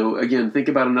 Again, think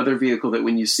about another vehicle that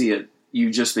when you see it, you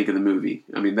just think of the movie.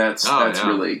 I mean, that's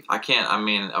really... I can't. I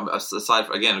mean, aside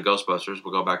from, again, Ghostbusters,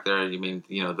 we'll go back there. You mean,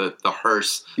 the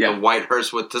hearse, the white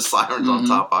hearse with the sirens on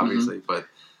top, obviously. But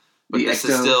this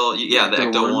is still... the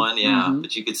Ecto one,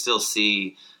 But you could still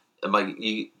see like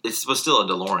it was still a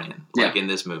DeLorean, like in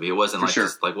this movie. It wasn't like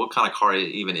just like, what kind of car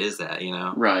even is that, you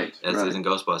know? Right. As is in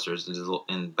Ghostbusters.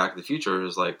 In Back to the Future, it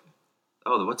was like,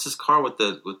 oh, what's this car with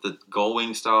the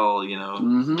Gullwing style, you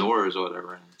know, doors or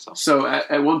whatever. And so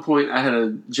at one point, I had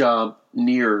a job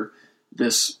near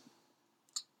this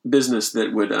business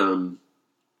that would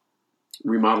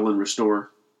remodel and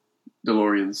restore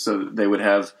DeLoreans, so that they would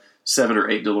have 7 or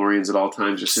 8 DeLoreans at all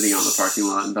times just sitting out in the parking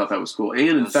lot, and thought that was cool.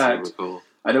 And in fact, cool.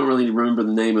 I don't really remember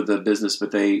the name of the business,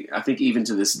 but I think even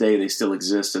to this day, they still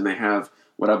exist, and they have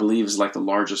what I believe is like the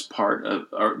largest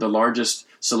the largest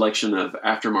selection of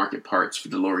aftermarket parts for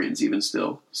DeLoreans, even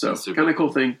still. So kind of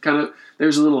cool thing.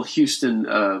 There's a little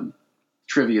Houston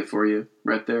trivia for you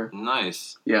right there.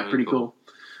 Nice. Yeah, pretty cool.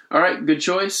 All right, good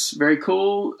choice. Very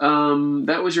cool.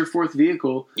 That was your 4th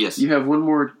vehicle. Yes. You have one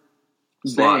more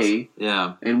bay.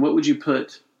 Yeah. And what would you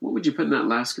put in that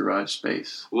last garage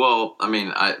space? Well, I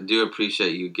mean, I do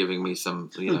appreciate you giving me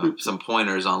some, you know, some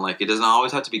pointers on, like, it doesn't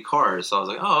always have to be cars. So I was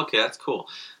like, oh, okay, that's cool.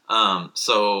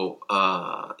 So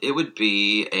it would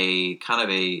be a kind of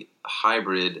a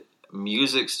hybrid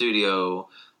music studio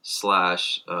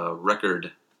 /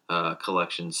 record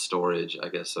collection storage, I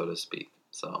guess, so to speak.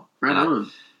 So right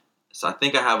on. So I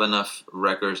think I have enough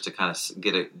records to kind of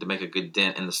to make a good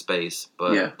dent in the space,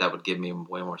 but that would give me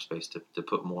way more space to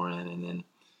put more in, and then,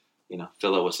 you know,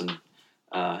 fill it with some,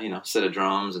 you know, set of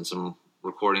drums and some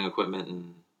recording equipment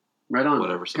and right on.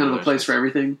 Whatever. Kind of a place for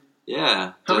everything.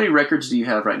 Yeah. How many records do you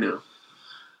have right now?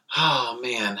 Oh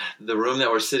man, the room that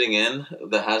we're sitting in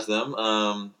that has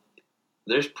them.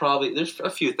 There's a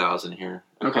few thousand here.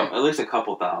 Okay. At least a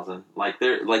couple thousand.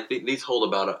 These hold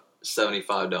about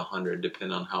 75 to 100,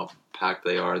 depending on how packed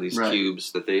they are. These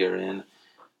cubes that they are in,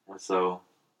 and so,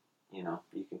 you know,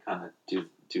 you can kind of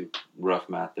do rough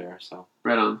math there. So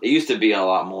right on. It used to be a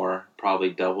lot more,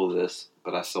 probably double this,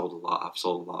 but I sold a lot. I've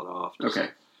sold a lot off. Okay.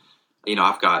 You know,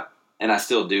 I've got, and I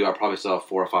still do. I probably still have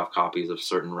 4 or 5 copies of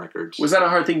certain records. Was that a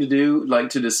hard thing to do, like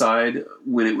to decide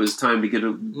when it was time to give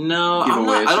away? No,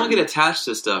 I don't get attached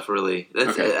to stuff really.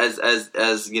 That's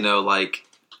as you know, like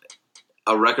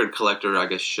a record collector, I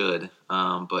guess, should.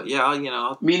 But yeah, you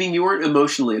know. Meaning you weren't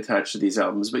emotionally attached to these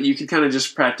albums, but you could kind of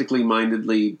just practically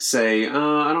mindedly say,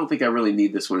 I don't think I really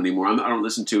need this one anymore. I don't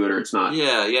listen to it, or it's not.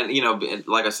 Yeah. You know,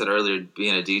 like I said earlier,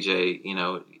 being a DJ, you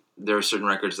know, there are certain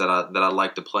records that I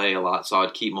like to play a lot, so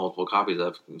I'd keep multiple copies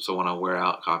of. So when I wear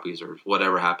out copies or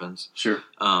whatever happens, sure.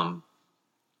 I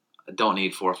don't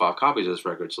need 4 or 5 copies of this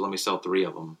record, so let me sell 3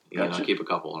 of them. You Gotcha. know, keep a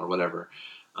couple or whatever,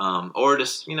 or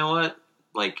just, you know what.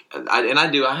 Like,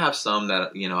 I have some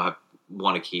that, you know, I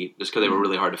want to keep just because they were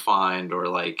really hard to find, or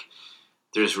like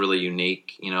they're just really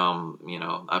unique. You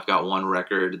know, I've got one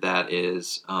record that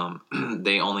is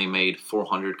they only made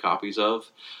 400 copies of,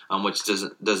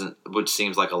 which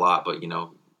seems like a lot, but you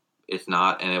know, it's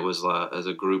not. And it was as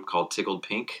a group called Tickled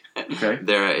Pink. Okay,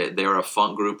 they're a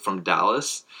funk group from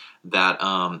Dallas. That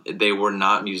they were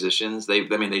not musicians. They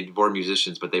were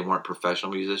musicians, but they weren't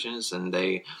professional musicians, and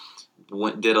they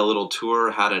did a little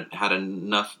tour, had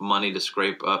enough money to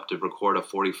scrape up to record a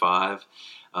 45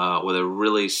 with a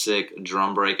really sick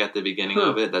drum break at the beginning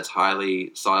of it that's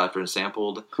highly sought after and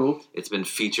sampled. Cool. It's been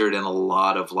featured in a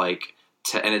lot of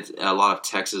it's a lot of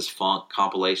Texas funk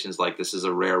compilations. Like, this is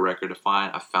a rare record to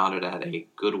find. I found it at a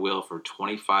Goodwill for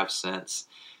 25 cents.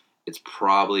 It's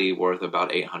probably worth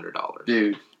about $800.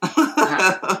 Dude.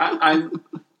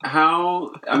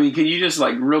 I mean, can you just,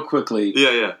 like, real quickly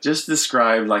just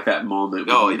describe, like, that moment?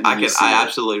 I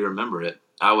absolutely remember it.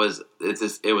 It was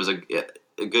a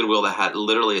Goodwill that had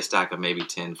literally a stack of maybe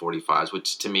 10 45s,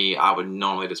 which to me, I would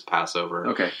normally just pass over.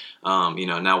 Okay. You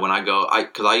know, now when I go,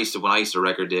 when I used to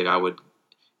record dig, I would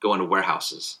go into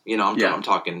warehouses. You know, I'm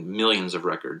talking millions of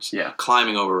records. Yeah.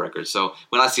 Climbing over records. So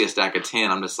when I see a stack of 10,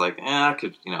 I'm just like, I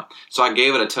could, you know. So I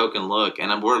gave it a token look,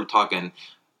 and we're talking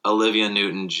Olivia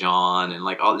Newton-John and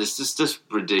like all this just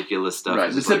ridiculous stuff.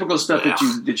 Right, the typical stuff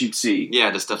that you'd see. Yeah,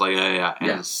 just stuff like that.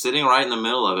 And sitting right in the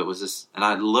middle of it was this, and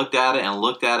I looked at it and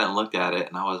looked at it and looked at it,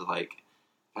 and I was like,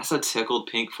 that's a Tickled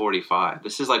Pink 45.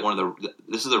 This is like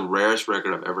this is the rarest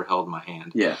record I've ever held in my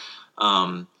hand. Yeah.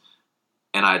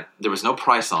 And there was no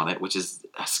price on it, which is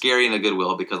scary in a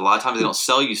Goodwill because a lot of times they don't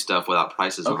sell you stuff without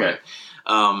prices on it.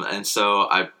 And so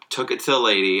I took it to a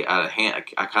lady. I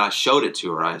kind of showed it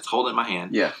to her. I was holding it in my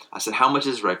hand. Yeah. I said, "How much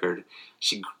is this record?"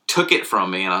 She took it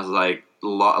from me, and I was like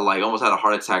almost had a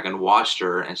heart attack, and watched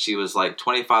her. And she was like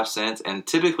 25 cents. And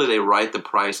typically they write the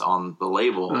price on the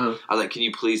label. Uh-huh. I was like, "Can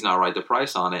you please not write the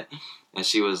price on it?" And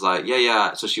she was like,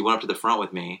 "Yeah." So she went up to the front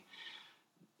with me.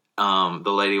 The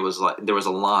lady was like, there was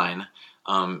a line.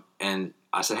 And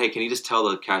I said, "Hey, can you just tell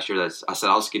the cashier I said,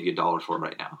 I'll just give you $1 for it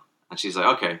right now." And she's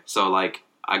like, okay. So, like,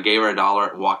 I gave her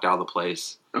 $1, walked out of the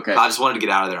place. Okay. I just wanted to get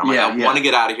out of there. I'm I want to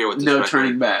get out of here with this record.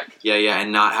 Turning back. Yeah,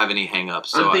 and not have any hang-ups.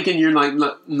 So I'm thinking you're like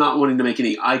not wanting to make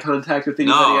any eye contact with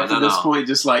anybody after this point,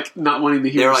 just like not wanting to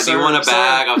hear. They were like, "Do you want a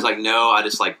bag?" I was like, "No." I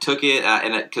just like took it,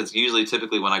 and because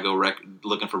typically when I go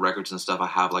looking for records and stuff, I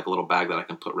have like a little bag that I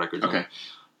can put records in.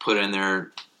 Put it in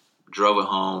there, drove it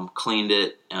home, cleaned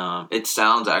it. It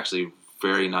sounds actually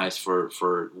very nice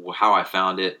for how I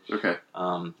found it. Okay.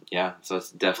 Yeah. So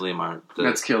it's definitely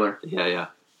that's killer. Yeah.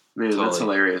 Man, totally. That's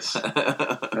hilarious.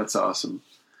 That's awesome.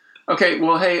 Okay,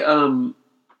 well, hey,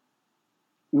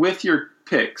 with your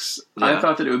picks, I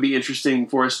thought that it would be interesting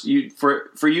for us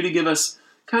for you to give us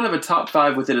kind of a top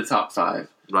 5 within a top 5.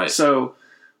 Right. So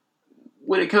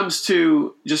when it comes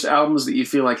to just albums that you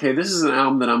feel like, hey, this is an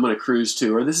album that I'm going to cruise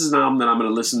to, or this is an album that I'm going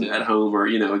to listen at home, or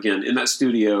again in that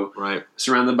studio, right,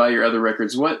 surrounded by your other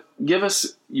records. Give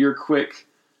us your quick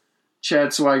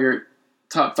Chad Swigert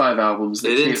top 5 albums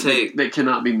that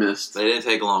cannot be missed. They didn't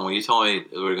take long. When you told me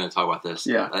we were going to talk about this,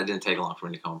 that didn't take long for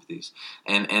me to come up with these.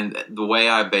 And the way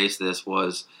I based this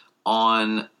was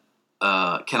on,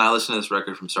 can I listen to this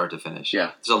record from start to finish?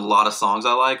 Yeah. There's a lot of songs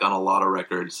I like on a lot of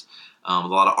records, a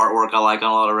lot of artwork I like on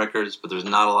a lot of records, but there's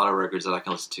not a lot of records that I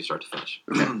can listen to start to finish.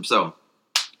 Okay. So,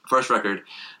 first record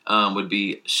would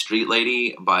be Street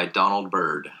Lady by Donald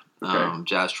Byrd,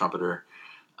 jazz trumpeter.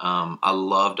 I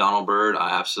love Donald Byrd.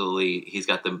 He's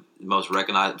got the most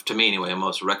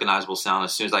recognizable sound.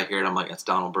 As soon as I hear it, I'm like, that's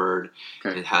Donald Byrd.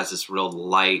 Okay. It has this real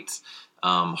light,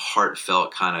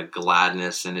 heartfelt kind of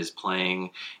gladness in his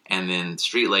playing. And then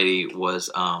Street Lady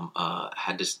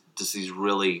had just these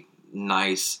really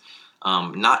nice,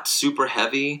 not super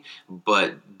heavy,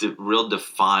 but real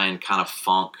defined kind of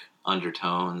funk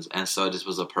undertones, and so it just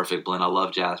was a perfect blend. I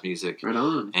love jazz music. Right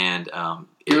on. And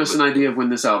give us an idea of when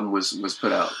this album was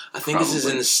put out. I think this is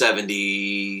in the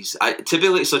 70s.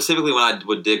 Typically when I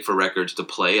would dig for records to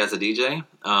play as a DJ,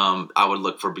 I would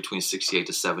look for between 68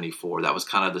 to 74. That was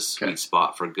kind of the sweet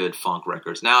spot for good funk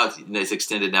records. Now it's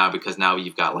extended now because now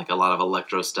you've got like a lot of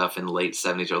electro stuff in late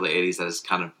 70s, early 80s that is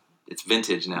kind of, it's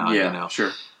vintage now. Yeah,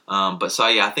 sure. But so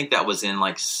I think that was in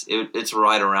like, it's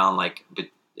right around like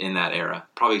in that era,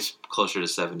 probably closer to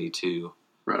 72.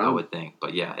 Right on. I would think,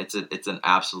 but yeah, it's an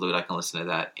absolute. I can listen to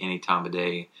that any time of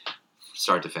day,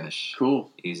 start to finish.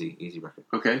 Cool, easy record.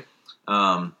 Okay.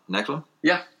 Next one.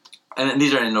 Yeah, and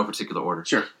these are in no particular order.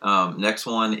 Sure. Next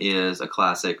one is a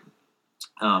classic,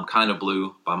 "Kind of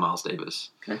Blue" by Miles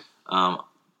Davis. Okay.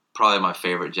 Probably my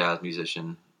favorite jazz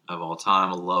musician of all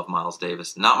time. I love Miles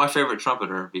Davis. Not my favorite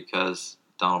trumpeter because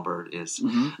Donald Byrd is.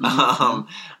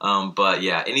 Mm-hmm. But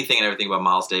yeah, anything and everything by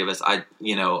Miles Davis.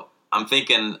 I'm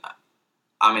thinking.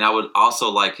 I mean, I would also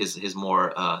like his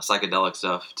more psychedelic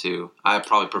stuff too. I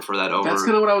probably prefer that over. That's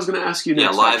kind of what I was going to ask you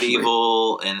next. Yeah, Live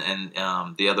Evil and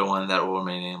the other one that will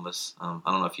remain nameless. I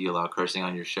don't know if you allow cursing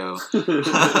on your show.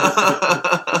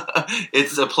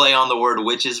 It's a play on the word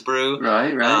witch's brew.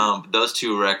 Right. Those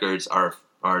two records are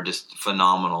just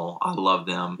phenomenal. I love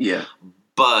them. Yeah.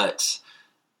 But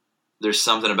there's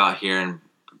something about hearing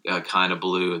Kind of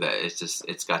Blue that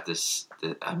it's got this.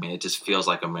 I mean, it just feels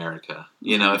like America.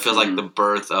 It feels like the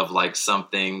birth of like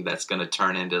something that's going to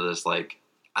turn into this like,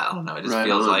 I don't know. It just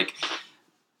feels like,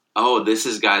 oh, this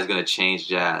guy's going to change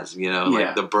jazz.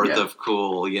 Like the birth of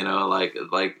cool.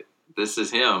 Like this is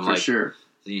him. For sure.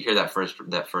 So you hear that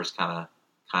first kind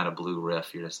of blue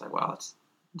riff. You're just like, wow,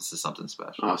 this is something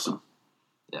special. Awesome.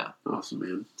 Yeah. Awesome,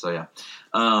 man. So yeah.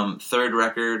 Third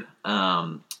record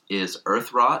is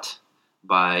Earth Rot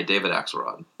by David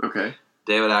Axelrod. Okay.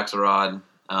 David Axelrod,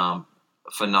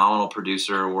 phenomenal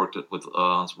producer, worked with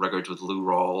records with Lou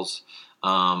Rawls.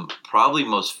 Probably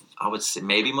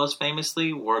maybe most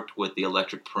famously worked with the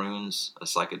Electric Prunes, a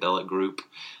psychedelic group.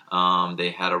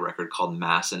 They had a record called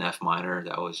Mass in F minor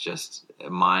that was just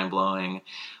mind-blowing.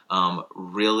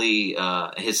 Really,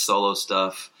 his solo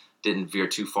stuff didn't veer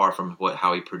too far from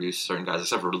how he produced certain guys,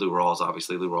 except for Lou Rawls.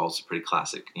 Obviously, Lou Rawls is pretty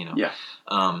classic, Yeah.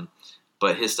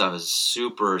 But his stuff is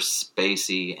super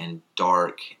spacey and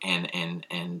dark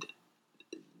and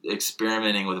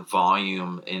experimenting with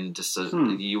volume, and just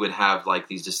you would have like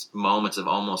these just moments of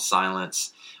almost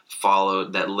silence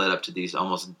followed that led up to these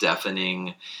almost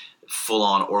deafening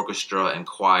full-on orchestra and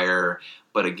choir.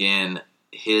 But again,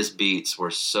 his beats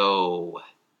were so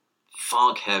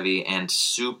funk heavy and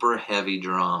super heavy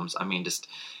drums. I mean, just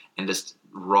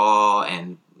raw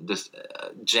and just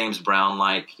James Brown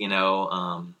like,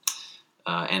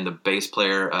 and the bass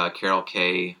player Carol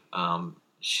Kay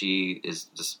she is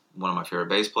just one of my favorite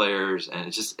bass players, and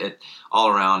it's just all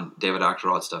around. David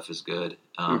Axelrod stuff is good.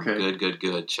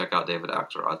 Good. Check out David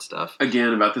Axelrod stuff.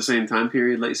 Again, about the same time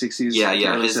period, late 60s. Yeah.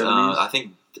 early His 70s. I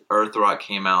think Earth Rock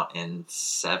came out in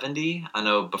 70. I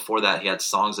know before that he had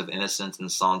Songs of Innocence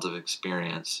and Songs of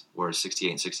Experience, were 68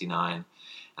 and 69. And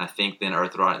I think then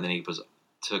Earth Rock, and then he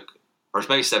or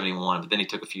maybe 71, but then he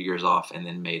took a few years off and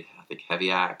then made, I think,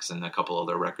 Heavy Axe and a couple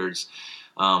other records.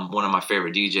 One of my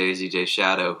favorite DJs, DJ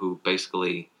Shadow, who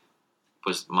basically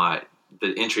was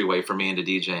the entryway for me into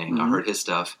DJing. I heard his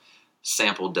stuff,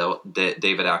 sampled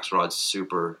David Axelrod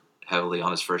super heavily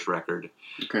on his first record.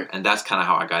 Okay. And that's kind of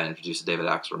how I got introduced to David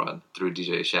Axelrod, through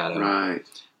DJ Shadow. Right.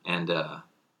 And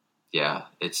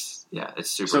it's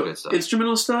super good stuff.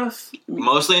 Instrumental stuff?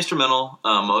 Mostly instrumental.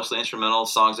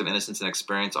 Songs of Innocence and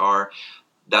Experience are.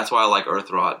 That's why I like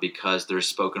Earth Rot, because there's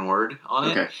spoken word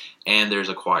on it, and there's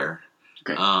a choir.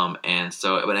 Okay. And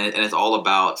it's all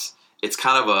about. It's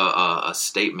kind of a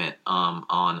statement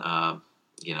on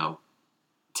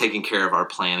taking care of our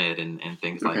planet and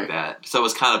things like that. So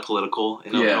it's kind of political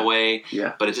in a way.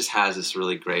 Yeah. But it just has this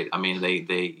really great. I mean, they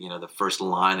the first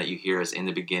line that you hear is, "In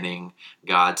the beginning,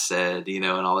 God said," and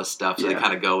all this stuff. So they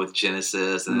kind of go with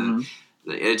Genesis, and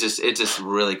it's just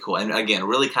really cool. And again,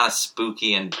 really kind of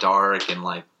spooky and dark, and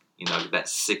like that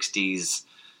 60s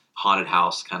haunted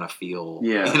house kind of feel.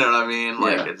 Yeah. You know what I mean?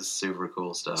 Like it's super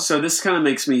cool stuff. So this kind of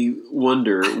makes me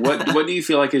wonder, what do you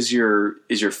feel like is your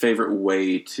favorite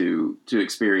way to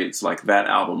experience like that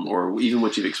album, or even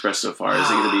what you've expressed so far? Is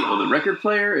it going to be on the record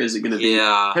player? Is it going to be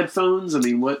headphones? I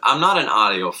mean, what? I'm not an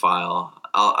audiophile.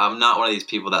 I'm not one of these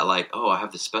people that like, I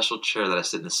have this special chair that I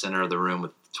sit in the center of the room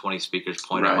with 20 speakers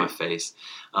pointing at my face.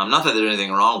 Not that there's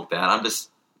anything wrong with that. I'm just,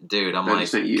 dude, I'm like,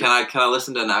 can I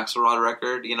listen to an Axelrod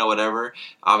record? whatever.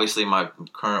 Obviously, my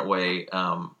current way,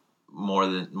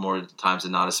 more times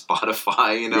than not, is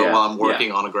Spotify. While I'm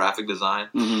working on a graphic design.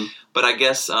 Mm-hmm. But I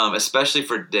guess, especially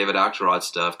for David Axelrod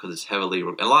stuff, because it's heavily,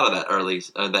 a lot of that early,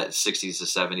 that 60s to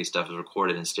 70s stuff is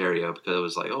recorded in stereo, because it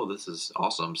was like, this is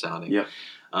awesome sounding. Yeah.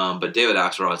 But David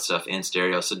Axelrod stuff in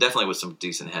stereo, so definitely with some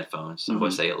decent headphones. I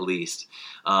would say at least.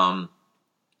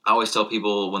 I always tell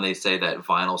people when they say that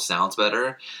vinyl sounds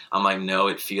better, I'm like, no,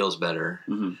 it feels better.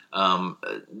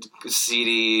 Mm-hmm.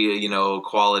 CD,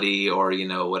 quality, or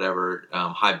whatever,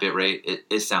 high bit rate,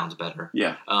 it sounds better.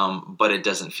 Yeah. But it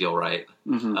doesn't feel right.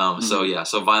 Mm-hmm.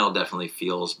 So vinyl definitely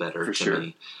feels better to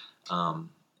me. I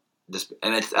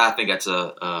think that's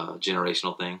a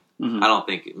generational thing. Mm-hmm. I don't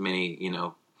think many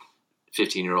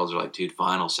 15-year-olds are like, dude,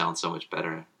 vinyl sounds so much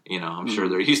better. I'm sure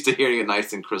they're used to hearing it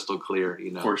nice and crystal clear,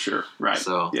 For sure, right.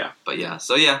 So,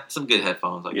 some good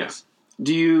headphones, I guess.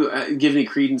 Do you give any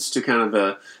credence to kind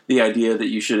of the idea that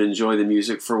you should enjoy the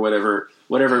music for whatever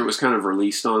it was kind of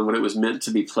released on, what it was meant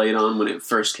to be played on when it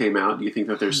first came out? Do you think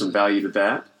that there's some value to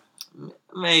that?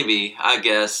 Maybe, I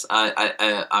guess.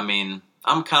 I mean,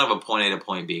 I'm kind of a point A to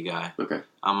point B guy. Okay.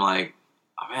 I'm like,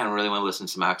 man, I really want to listen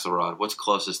to some Axelrod. What's the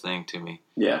closest thing to me?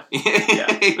 Yeah. You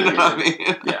know what I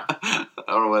mean? Yeah.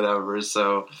 Or whatever.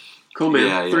 So cool, man.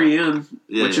 Yeah, 3M.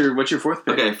 Yeah. What's your fourth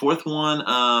pick? Okay, fourth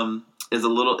one is a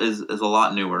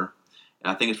lot newer.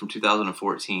 I think it's from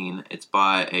 2014. It's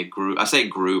by a group. I say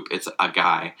group. It's a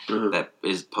guy that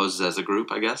poses as a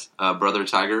group, I guess. Brother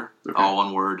Tiger, all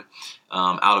one word.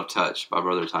 Out of Touch by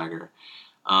Brother Tiger.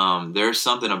 There's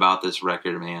something about this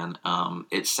record, man.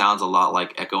 It sounds a lot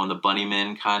like Echo and the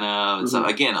Bunnymen, kind of. Mm-hmm. So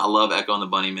again, I love Echo and the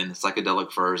Bunnymen, the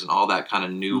Psychedelic Furs, and all that kind of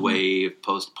new wave,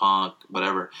 post-punk,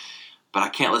 whatever. But I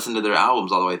can't listen to their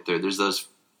albums all the way through. There's those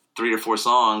 3 or 4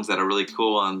 songs that are really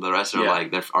cool, and the rest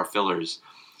are fillers.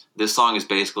 This song is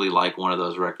basically like one of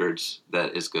those records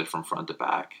that is good from front to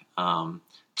back.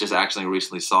 Just actually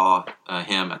recently saw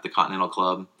him at the Continental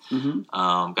Club.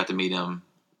 Mm-hmm. Got to meet him.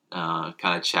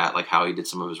 Kind of chat like how he did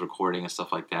some of his recording and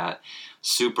stuff like that.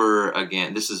 Super,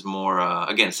 again, this is more,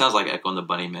 again, it sounds like Echo and the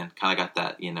Bunnymen. Kind of got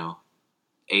that,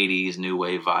 80s new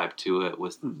wave vibe to it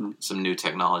with some new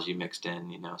technology mixed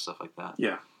in, stuff like that.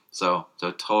 Yeah. So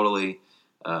totally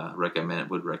would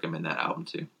recommend that album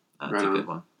too. It's a good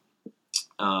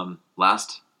one.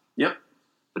 Last. Yep.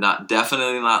 But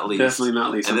definitely not least. Definitely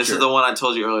not least. And this is the one I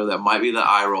told you earlier that might be the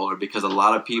eye roller, because a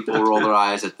lot of people roll their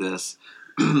eyes at this.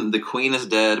 The Queen is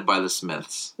Dead by the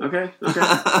Smiths. Okay. All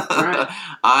right.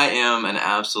 I am an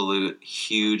absolute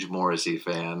huge Morrissey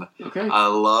fan. Okay. I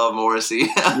love Morrissey.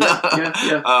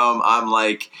 Yeah.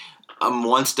 I'm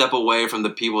one step away from the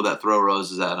people that throw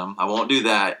roses at him. I won't do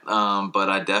that, but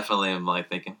I definitely am like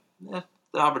thinking,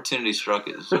 the opportunity struck.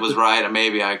 It was right.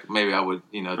 Maybe I would,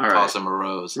 toss him a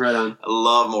rose. Right on. I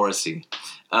love Morrissey.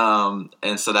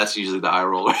 And so that's usually the eye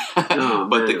roller. Oh,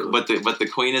 but the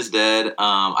Queen is Dead.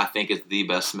 I think is the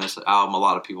best Smiths album. A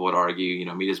lot of people would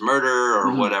argue, Meat is Murder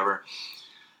or whatever.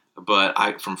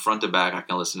 But from front to back, I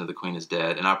can listen to The Queen is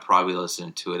Dead, and I probably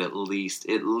listen to it at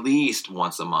least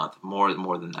once a month, more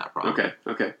than that probably.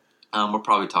 Okay. We're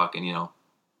probably talking,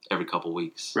 every couple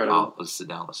weeks. Right I'll just sit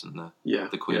down and listen to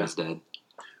The Queen is Dead.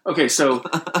 Okay, so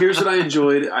here's what I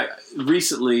enjoyed.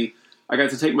 Recently, I got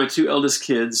to take my 2 eldest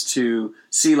kids to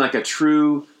see like a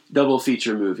true double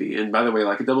feature movie. And by the way,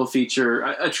 like a double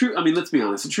feature, let's be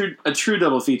honest, a true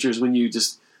double feature is when you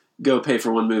just go pay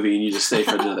for one movie and you just stay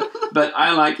for another. But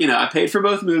I I paid for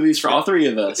both movies for all 3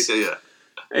 of us. Yeah.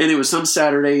 And it was some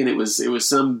Saturday, and it was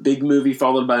some big movie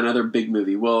followed by another big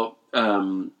movie. Well,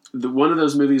 one of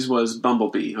those movies was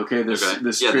Bumblebee. Okay, this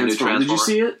Transformer. Did you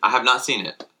see it? I have not seen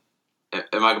it.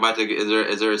 Am I about to?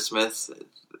 Is there a Smiths?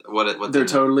 What there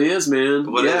totally is, man.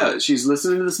 She's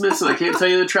listening to the Smiths, and I can't tell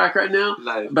you the track right now.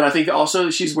 Nice. But I think also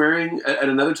she's wearing at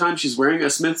another time she's wearing a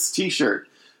Smiths T-shirt,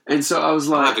 and so I was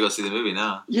like, I have to go see the movie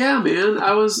now. Yeah, man.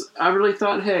 I really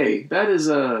thought, hey, that is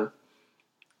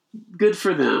good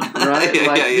for them, right?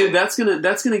 Dude,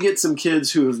 that's gonna get some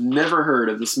kids who have never heard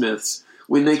of the Smiths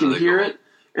when they can really hear it.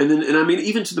 And I mean,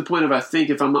 even to the point of, I think,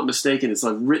 if I'm not mistaken, it's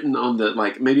like written on the,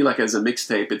 maybe as a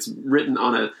mixtape, it's written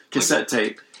on a cassette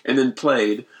tape and then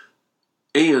played.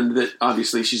 And that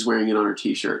obviously she's wearing it on her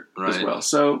T-shirt as well.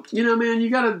 So, man, you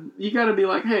gotta be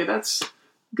like, hey, that's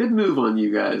good move on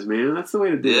you guys, man. That's the way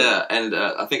to do it. Yeah, and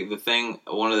I think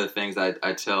one of the things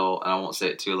I tell, and I won't say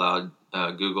it too loud,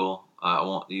 Google, I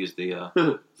won't use the,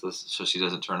 so she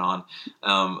doesn't turn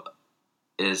on,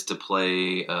 is to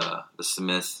play the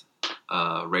Smiths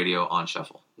radio on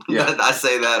shuffle. Yeah. I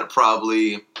say that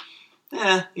probably,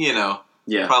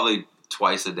 probably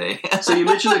twice a day. So you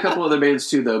mentioned a couple other bands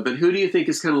too, though, but who do you think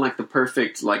is kind of like the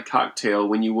perfect cocktail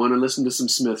when you want to listen to some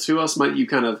Smiths? Who else might you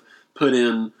kind of put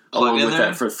in along with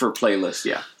that for playlist?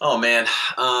 Yeah. Oh man.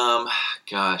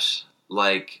 Gosh.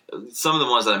 Like some of the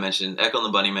ones that I mentioned, Echo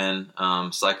and the Bunnymen,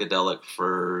 Psychedelic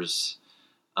Furs,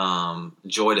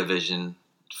 Joy Division,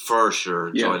 for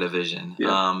sure. Joy Division.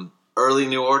 Yeah. Early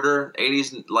New Order,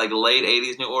 80s, late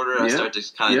 80s New Order. I start to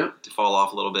kind of to fall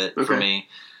off a little bit for me.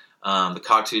 The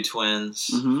Cocteau Twins,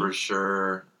 for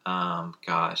sure.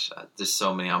 Gosh, there's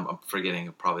so many. I'm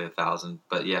forgetting probably 1,000.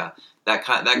 But yeah, that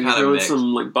kind of mix.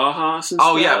 Some Bauhaus and stuff.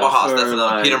 Oh yeah, Bauhaus. That's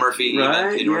another. Peter Murphy.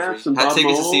 Right? Peter Murphy. Some had Bob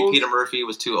tickets Mould. to see Peter Murphy.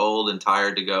 Was too old and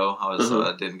tired to go.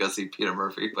 I didn't go see Peter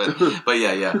Murphy. But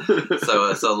yeah.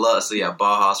 So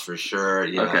Bauhaus for sure.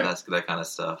 Yeah, that's that kind of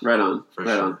stuff. Right on. For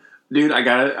sure. On. Dude, I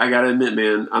gotta admit,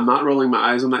 man, I'm not rolling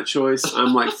my eyes on that choice.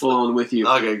 I'm full on with you.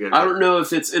 Okay, good. I don't know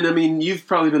if it's, and I mean, you've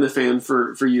probably been a fan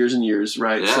for years and years,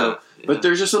 right? Yeah. But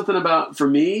there's just something about, for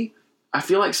me, I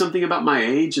feel like something about my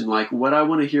age and what I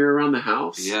want to hear around the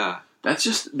house. Yeah. That's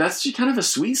just kind of a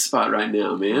sweet spot right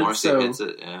now, man. Morrissey hits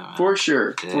it. Yeah, for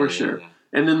sure. Yeah.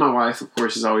 And then my wife, of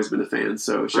course, has always been a fan.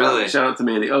 So shout out to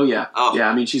Mandy. Oh yeah. Yeah.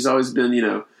 I mean, she's always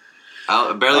been,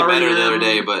 I barely met her the other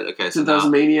day, but okay. So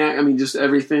 2000 Maniac. I mean, just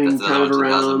everything kind of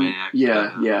around. Maniac.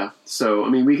 Yeah. So, I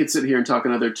mean, we could sit here and talk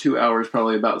another 2 hours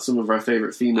probably about some of our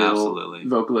favorite female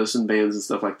vocalists and bands and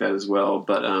stuff like that as well.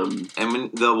 But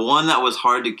and the one that was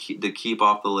hard to keep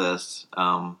off the list,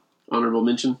 honorable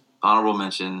mention,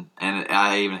 and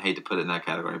I even hate to put it in that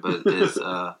category, but it is.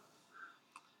 I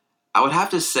would have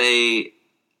to say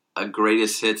a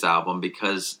greatest hits album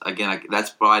because again,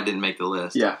 that's why I didn't make the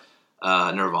list. Yeah.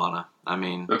 Nirvana. I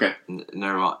mean, okay.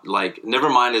 Nirvana,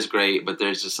 Nevermind is great, but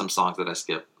there's just some songs that I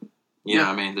skip. You know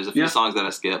what I mean? There's a few songs that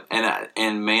I skip,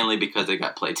 and mainly because they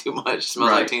got played too much. Smells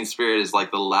Like Teen Spirit is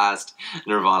the last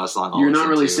Nirvana song. You're not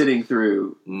really sitting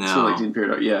through Smells Like Teen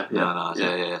Spirit.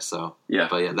 Yeah. So yeah,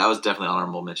 but yeah, that was definitely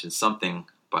honorable mention. Something,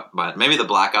 but maybe the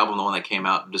Black Album, the one that came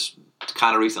out just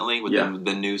kind of recently with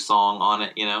the new song on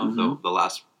it. The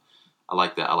last. I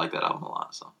like that. I like that album a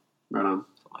lot. So right on.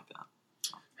 Something like that.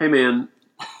 Hey man.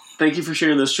 Thank you for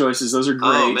sharing those choices. Those are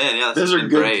great. Oh man, yeah, those are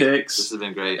good picks. This has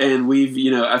been great. And we've,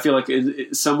 I feel like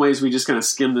in some ways we just kind of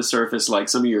skimmed the surface. Like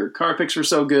some of your car picks were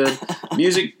so good.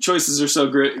 Music choices are so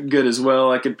good as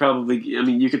well. You could probably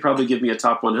give me a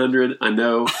top 100. I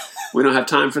know we don't have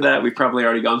time for that. We've probably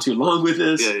already gone too long with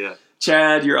this. Yeah.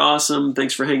 Chad, you're awesome.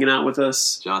 Thanks for hanging out with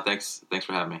us. John, thanks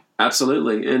for having me.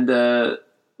 Absolutely. And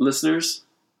listeners,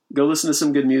 go listen to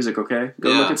some good music. Okay, go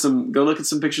look at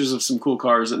some pictures of some cool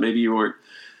cars that maybe you weren't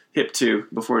hip to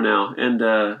before now.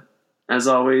 And as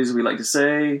always, we like to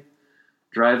say,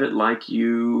 drive it like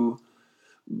you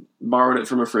borrowed it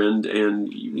from a friend, and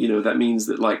that means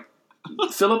that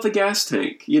fill up the gas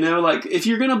tank. If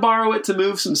you're gonna borrow it to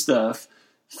move some stuff,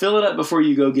 fill it up before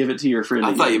you go give it to your friend.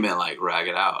 I thought you meant rag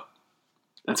it out.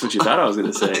 That's what you thought I was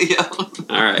going to say. Yeah.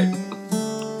 All right.